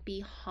Happy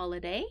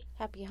Holiday.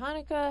 Happy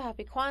Hanukkah,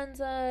 Happy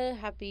Kwanzaa,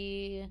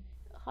 Happy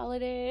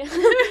Holiday.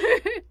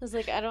 I was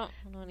like, I don't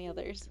know any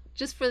others.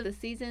 Just for the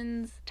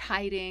season's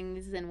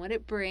tidings and what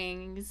it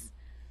brings.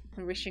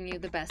 We're wishing you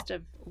the best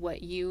of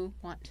what you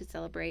want to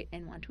celebrate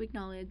and want to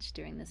acknowledge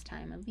during this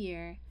time of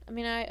year. I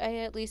mean, I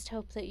at least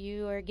hope that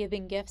you are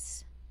giving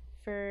gifts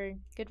for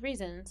good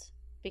reasons.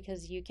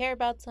 Because you care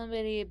about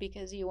somebody,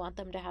 because you want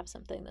them to have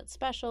something that's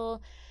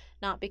special,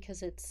 not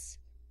because it's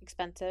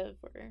expensive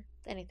or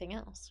anything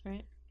else,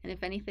 right? And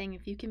if anything,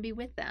 if you can be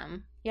with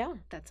them, yeah,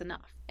 that's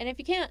enough. And if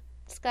you can't,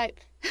 Skype.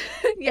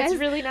 Yes. It's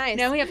really nice.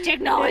 Now we have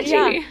technology.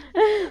 Yeah.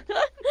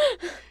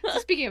 So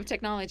speaking of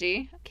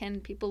technology,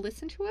 can people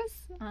listen to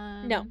us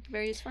on No.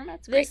 various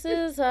formats? This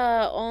is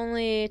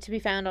only to be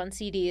found on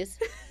CDs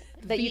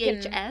that you can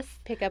VHS?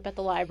 pick up at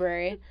the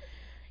library.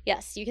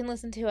 Yes, you can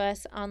listen to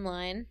us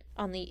online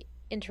on the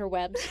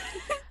interwebs.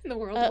 The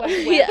World Wide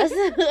Web. Yes.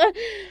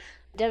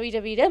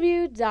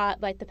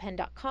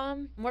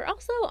 www.bitethepen.com. We're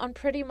also on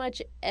pretty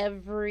much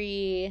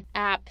every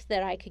app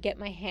that I could get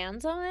my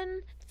hands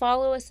on.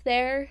 Follow us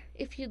there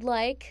if you'd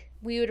like.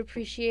 We would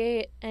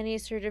appreciate any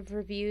sort of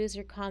reviews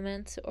or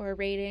comments or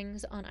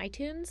ratings on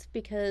iTunes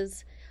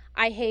because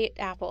I hate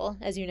Apple,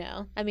 as you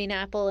know. I mean,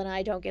 Apple and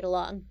I don't get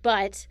along,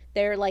 but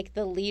they're like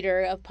the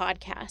leader of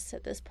podcasts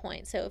at this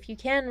point. So if you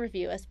can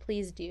review us,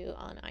 please do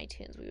on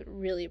iTunes. We would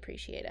really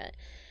appreciate it.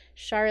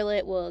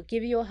 Charlotte will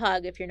give you a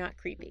hug if you're not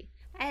creepy.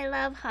 I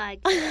love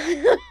hugs.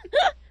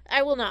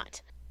 I will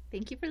not.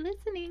 Thank you for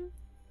listening.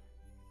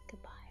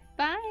 Goodbye.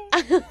 Bye.